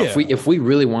this, you know, if we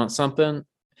really want something.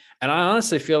 And I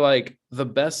honestly feel like the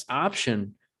best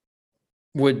option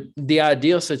the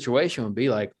ideal situation would be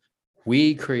like,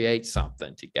 we create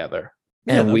something together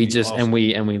and we just, awesome.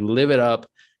 and we live it up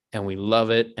and we love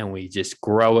it and we just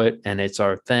grow it and it's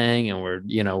our thing. And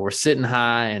we're sitting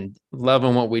high and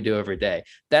loving what we do every day.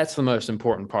 That's the most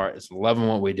important part, is loving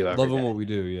what we do every day. What we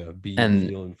do. Yeah.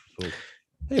 Feeling fulfilled.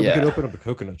 Hey, we could open up a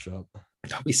coconut shop.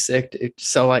 That'd be sick, dude.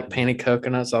 Sell like painted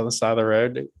coconuts on the side of the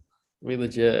road, dude. We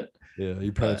legit. Yeah,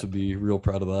 your parents would be real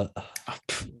proud of that.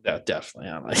 Yeah, definitely.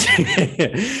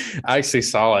 I actually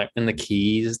saw it in the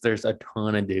Keys. There's a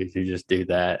ton of dudes who just do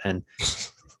that, and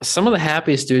some of the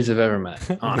happiest dudes I've ever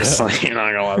met. Honestly, you're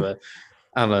not gonna love it.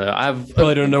 I don't know. I've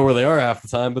probably don't know where they are half the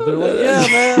time, but they're like, "Yeah,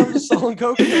 man, I'm just selling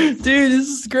coconuts, dude. This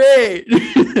is great."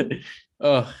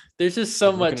 Oh, there's just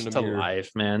so much to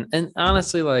life, man. And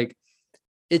honestly, like,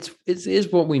 it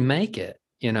is what we make it,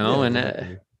 you know. Yeah,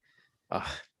 and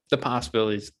the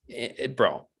possibilities,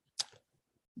 bro.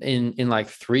 In like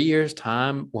 3 years'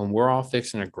 time, when we're all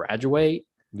fixing to graduate,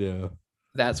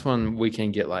 that's when we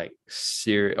can get like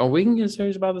serious. Oh, we can get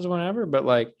serious about this whenever, but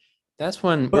like that's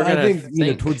when we're gonna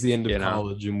think towards the end of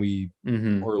college, and we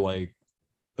are like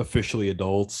officially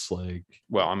adults. Like,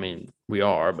 well, I mean, we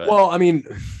are, but well, I mean,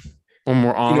 when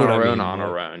we're on our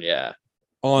own, yeah,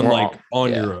 on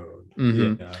your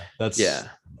own, yeah, that's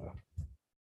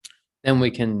then we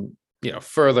can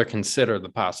further consider the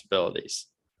possibilities.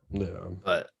 Yeah,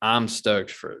 but I'm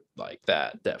stoked for like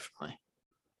that, definitely.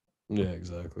 Yeah,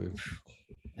 exactly.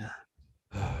 Yeah.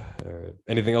 All right.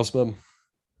 Anything else, Bob?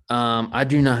 I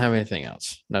do not have anything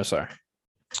else. No, sorry.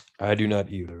 I do not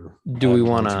either. Do we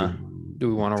want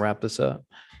to wrap this up?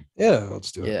 Yeah,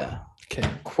 let's do it. Yeah. Okay.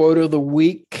 Quote of the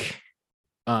week.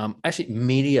 Actually,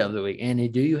 media of the week. Andy,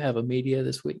 do you have a media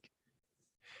this week?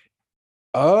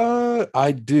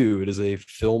 I do. It is a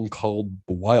film called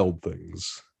Wild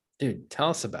Things. Dude, tell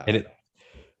us about it.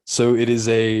 So it is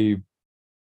a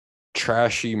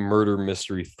trashy murder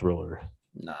mystery thriller.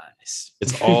 Nice.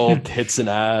 It's all tits and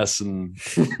ass, and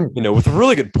with a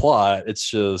really good plot. It's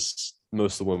just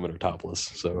most of the women are topless.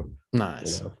 So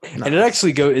nice. And it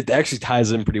actually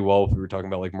ties in pretty well if we were talking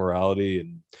about like morality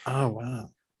and oh wow,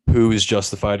 who is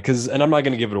justified. And I'm not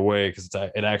going to give it away because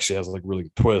it actually has like really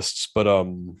good twists, but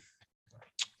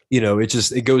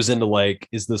it goes into like,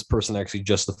 is this person actually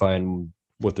justifying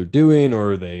what they're doing,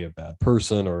 or are they a bad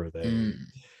person, or are they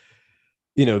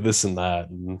this and that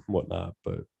and whatnot.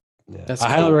 But yeah, I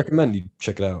highly recommend you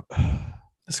check it out.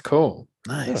 That's cool.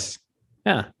 Nice.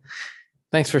 Yeah.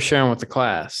 Thanks for sharing with the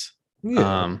class.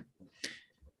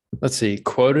 Let's see,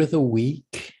 quote of the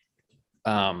week.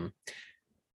 Vibing,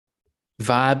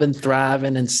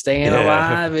 thriving, and staying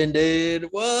alive, and dude,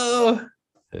 whoa.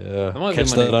 Yeah,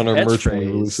 catch that on our merch when we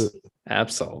release it.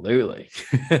 Absolutely.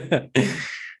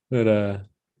 But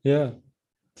yeah,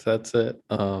 so that's it.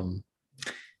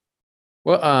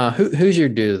 Who's your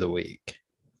dude of the week?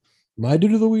 My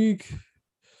dude of the week,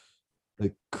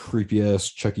 like creepy ass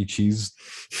Chuck E. Cheese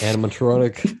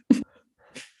animatronic.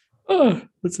 Oh,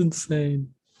 that's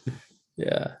insane.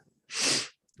 Yeah.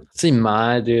 See,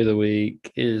 my dude of the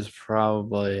week is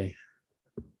probably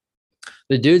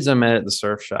the dudes I met at the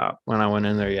surf shop when I went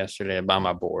in there yesterday to buy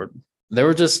my board. They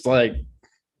were just like,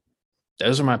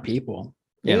 those are my people.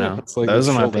 It's like, those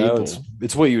are my people.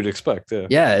 It's what you would expect.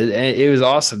 Yeah. It was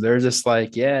awesome. They're just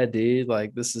like, yeah, dude,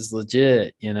 like this is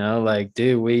legit, like,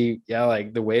 dude,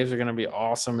 like the waves are going to be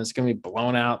awesome. It's going to be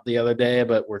blown out the other day,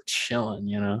 but we're chilling,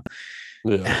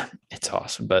 Yeah. It's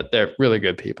awesome, but they're really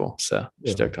good people. So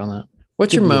stoked on that.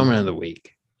 What's your moment of the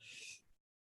week?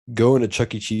 Going to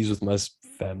Chuck E. Cheese with my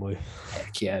family.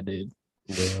 Heck yeah, dude.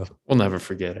 Yeah. We'll never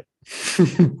forget it.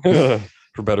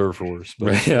 For better or for worse.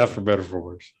 But yeah, for better or for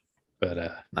worse.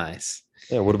 But nice.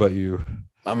 Yeah, what about you?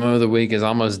 My moment of the week is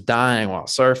almost dying while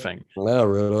surfing. Yeah,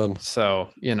 right on. So,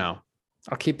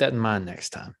 I'll keep that in mind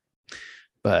next time.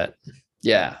 But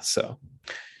yeah, so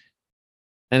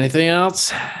anything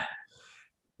else?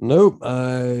 Nope.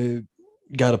 I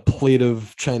got a plate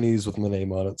of Chinese with my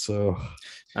name on it. So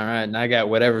all right. And I got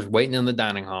whatever's waiting in the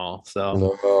dining hall.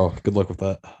 So good luck with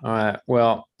that. All right.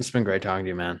 Well, it's been great talking to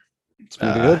you, man. It's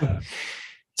been good.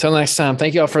 Till next time,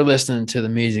 thank you all for listening to the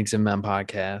Musics and Men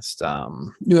podcast.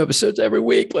 New episodes every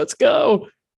week. Let's go.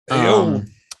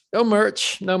 no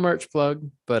merch plug.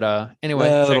 But anyway,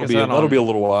 that'll be a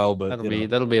little while, but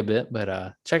that'll be a bit.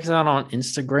 But check us out on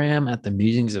Instagram at the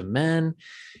Musings of Men,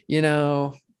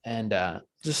 and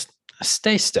just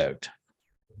stay stoked.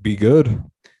 Be good.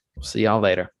 See y'all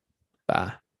later.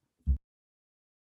 Bye.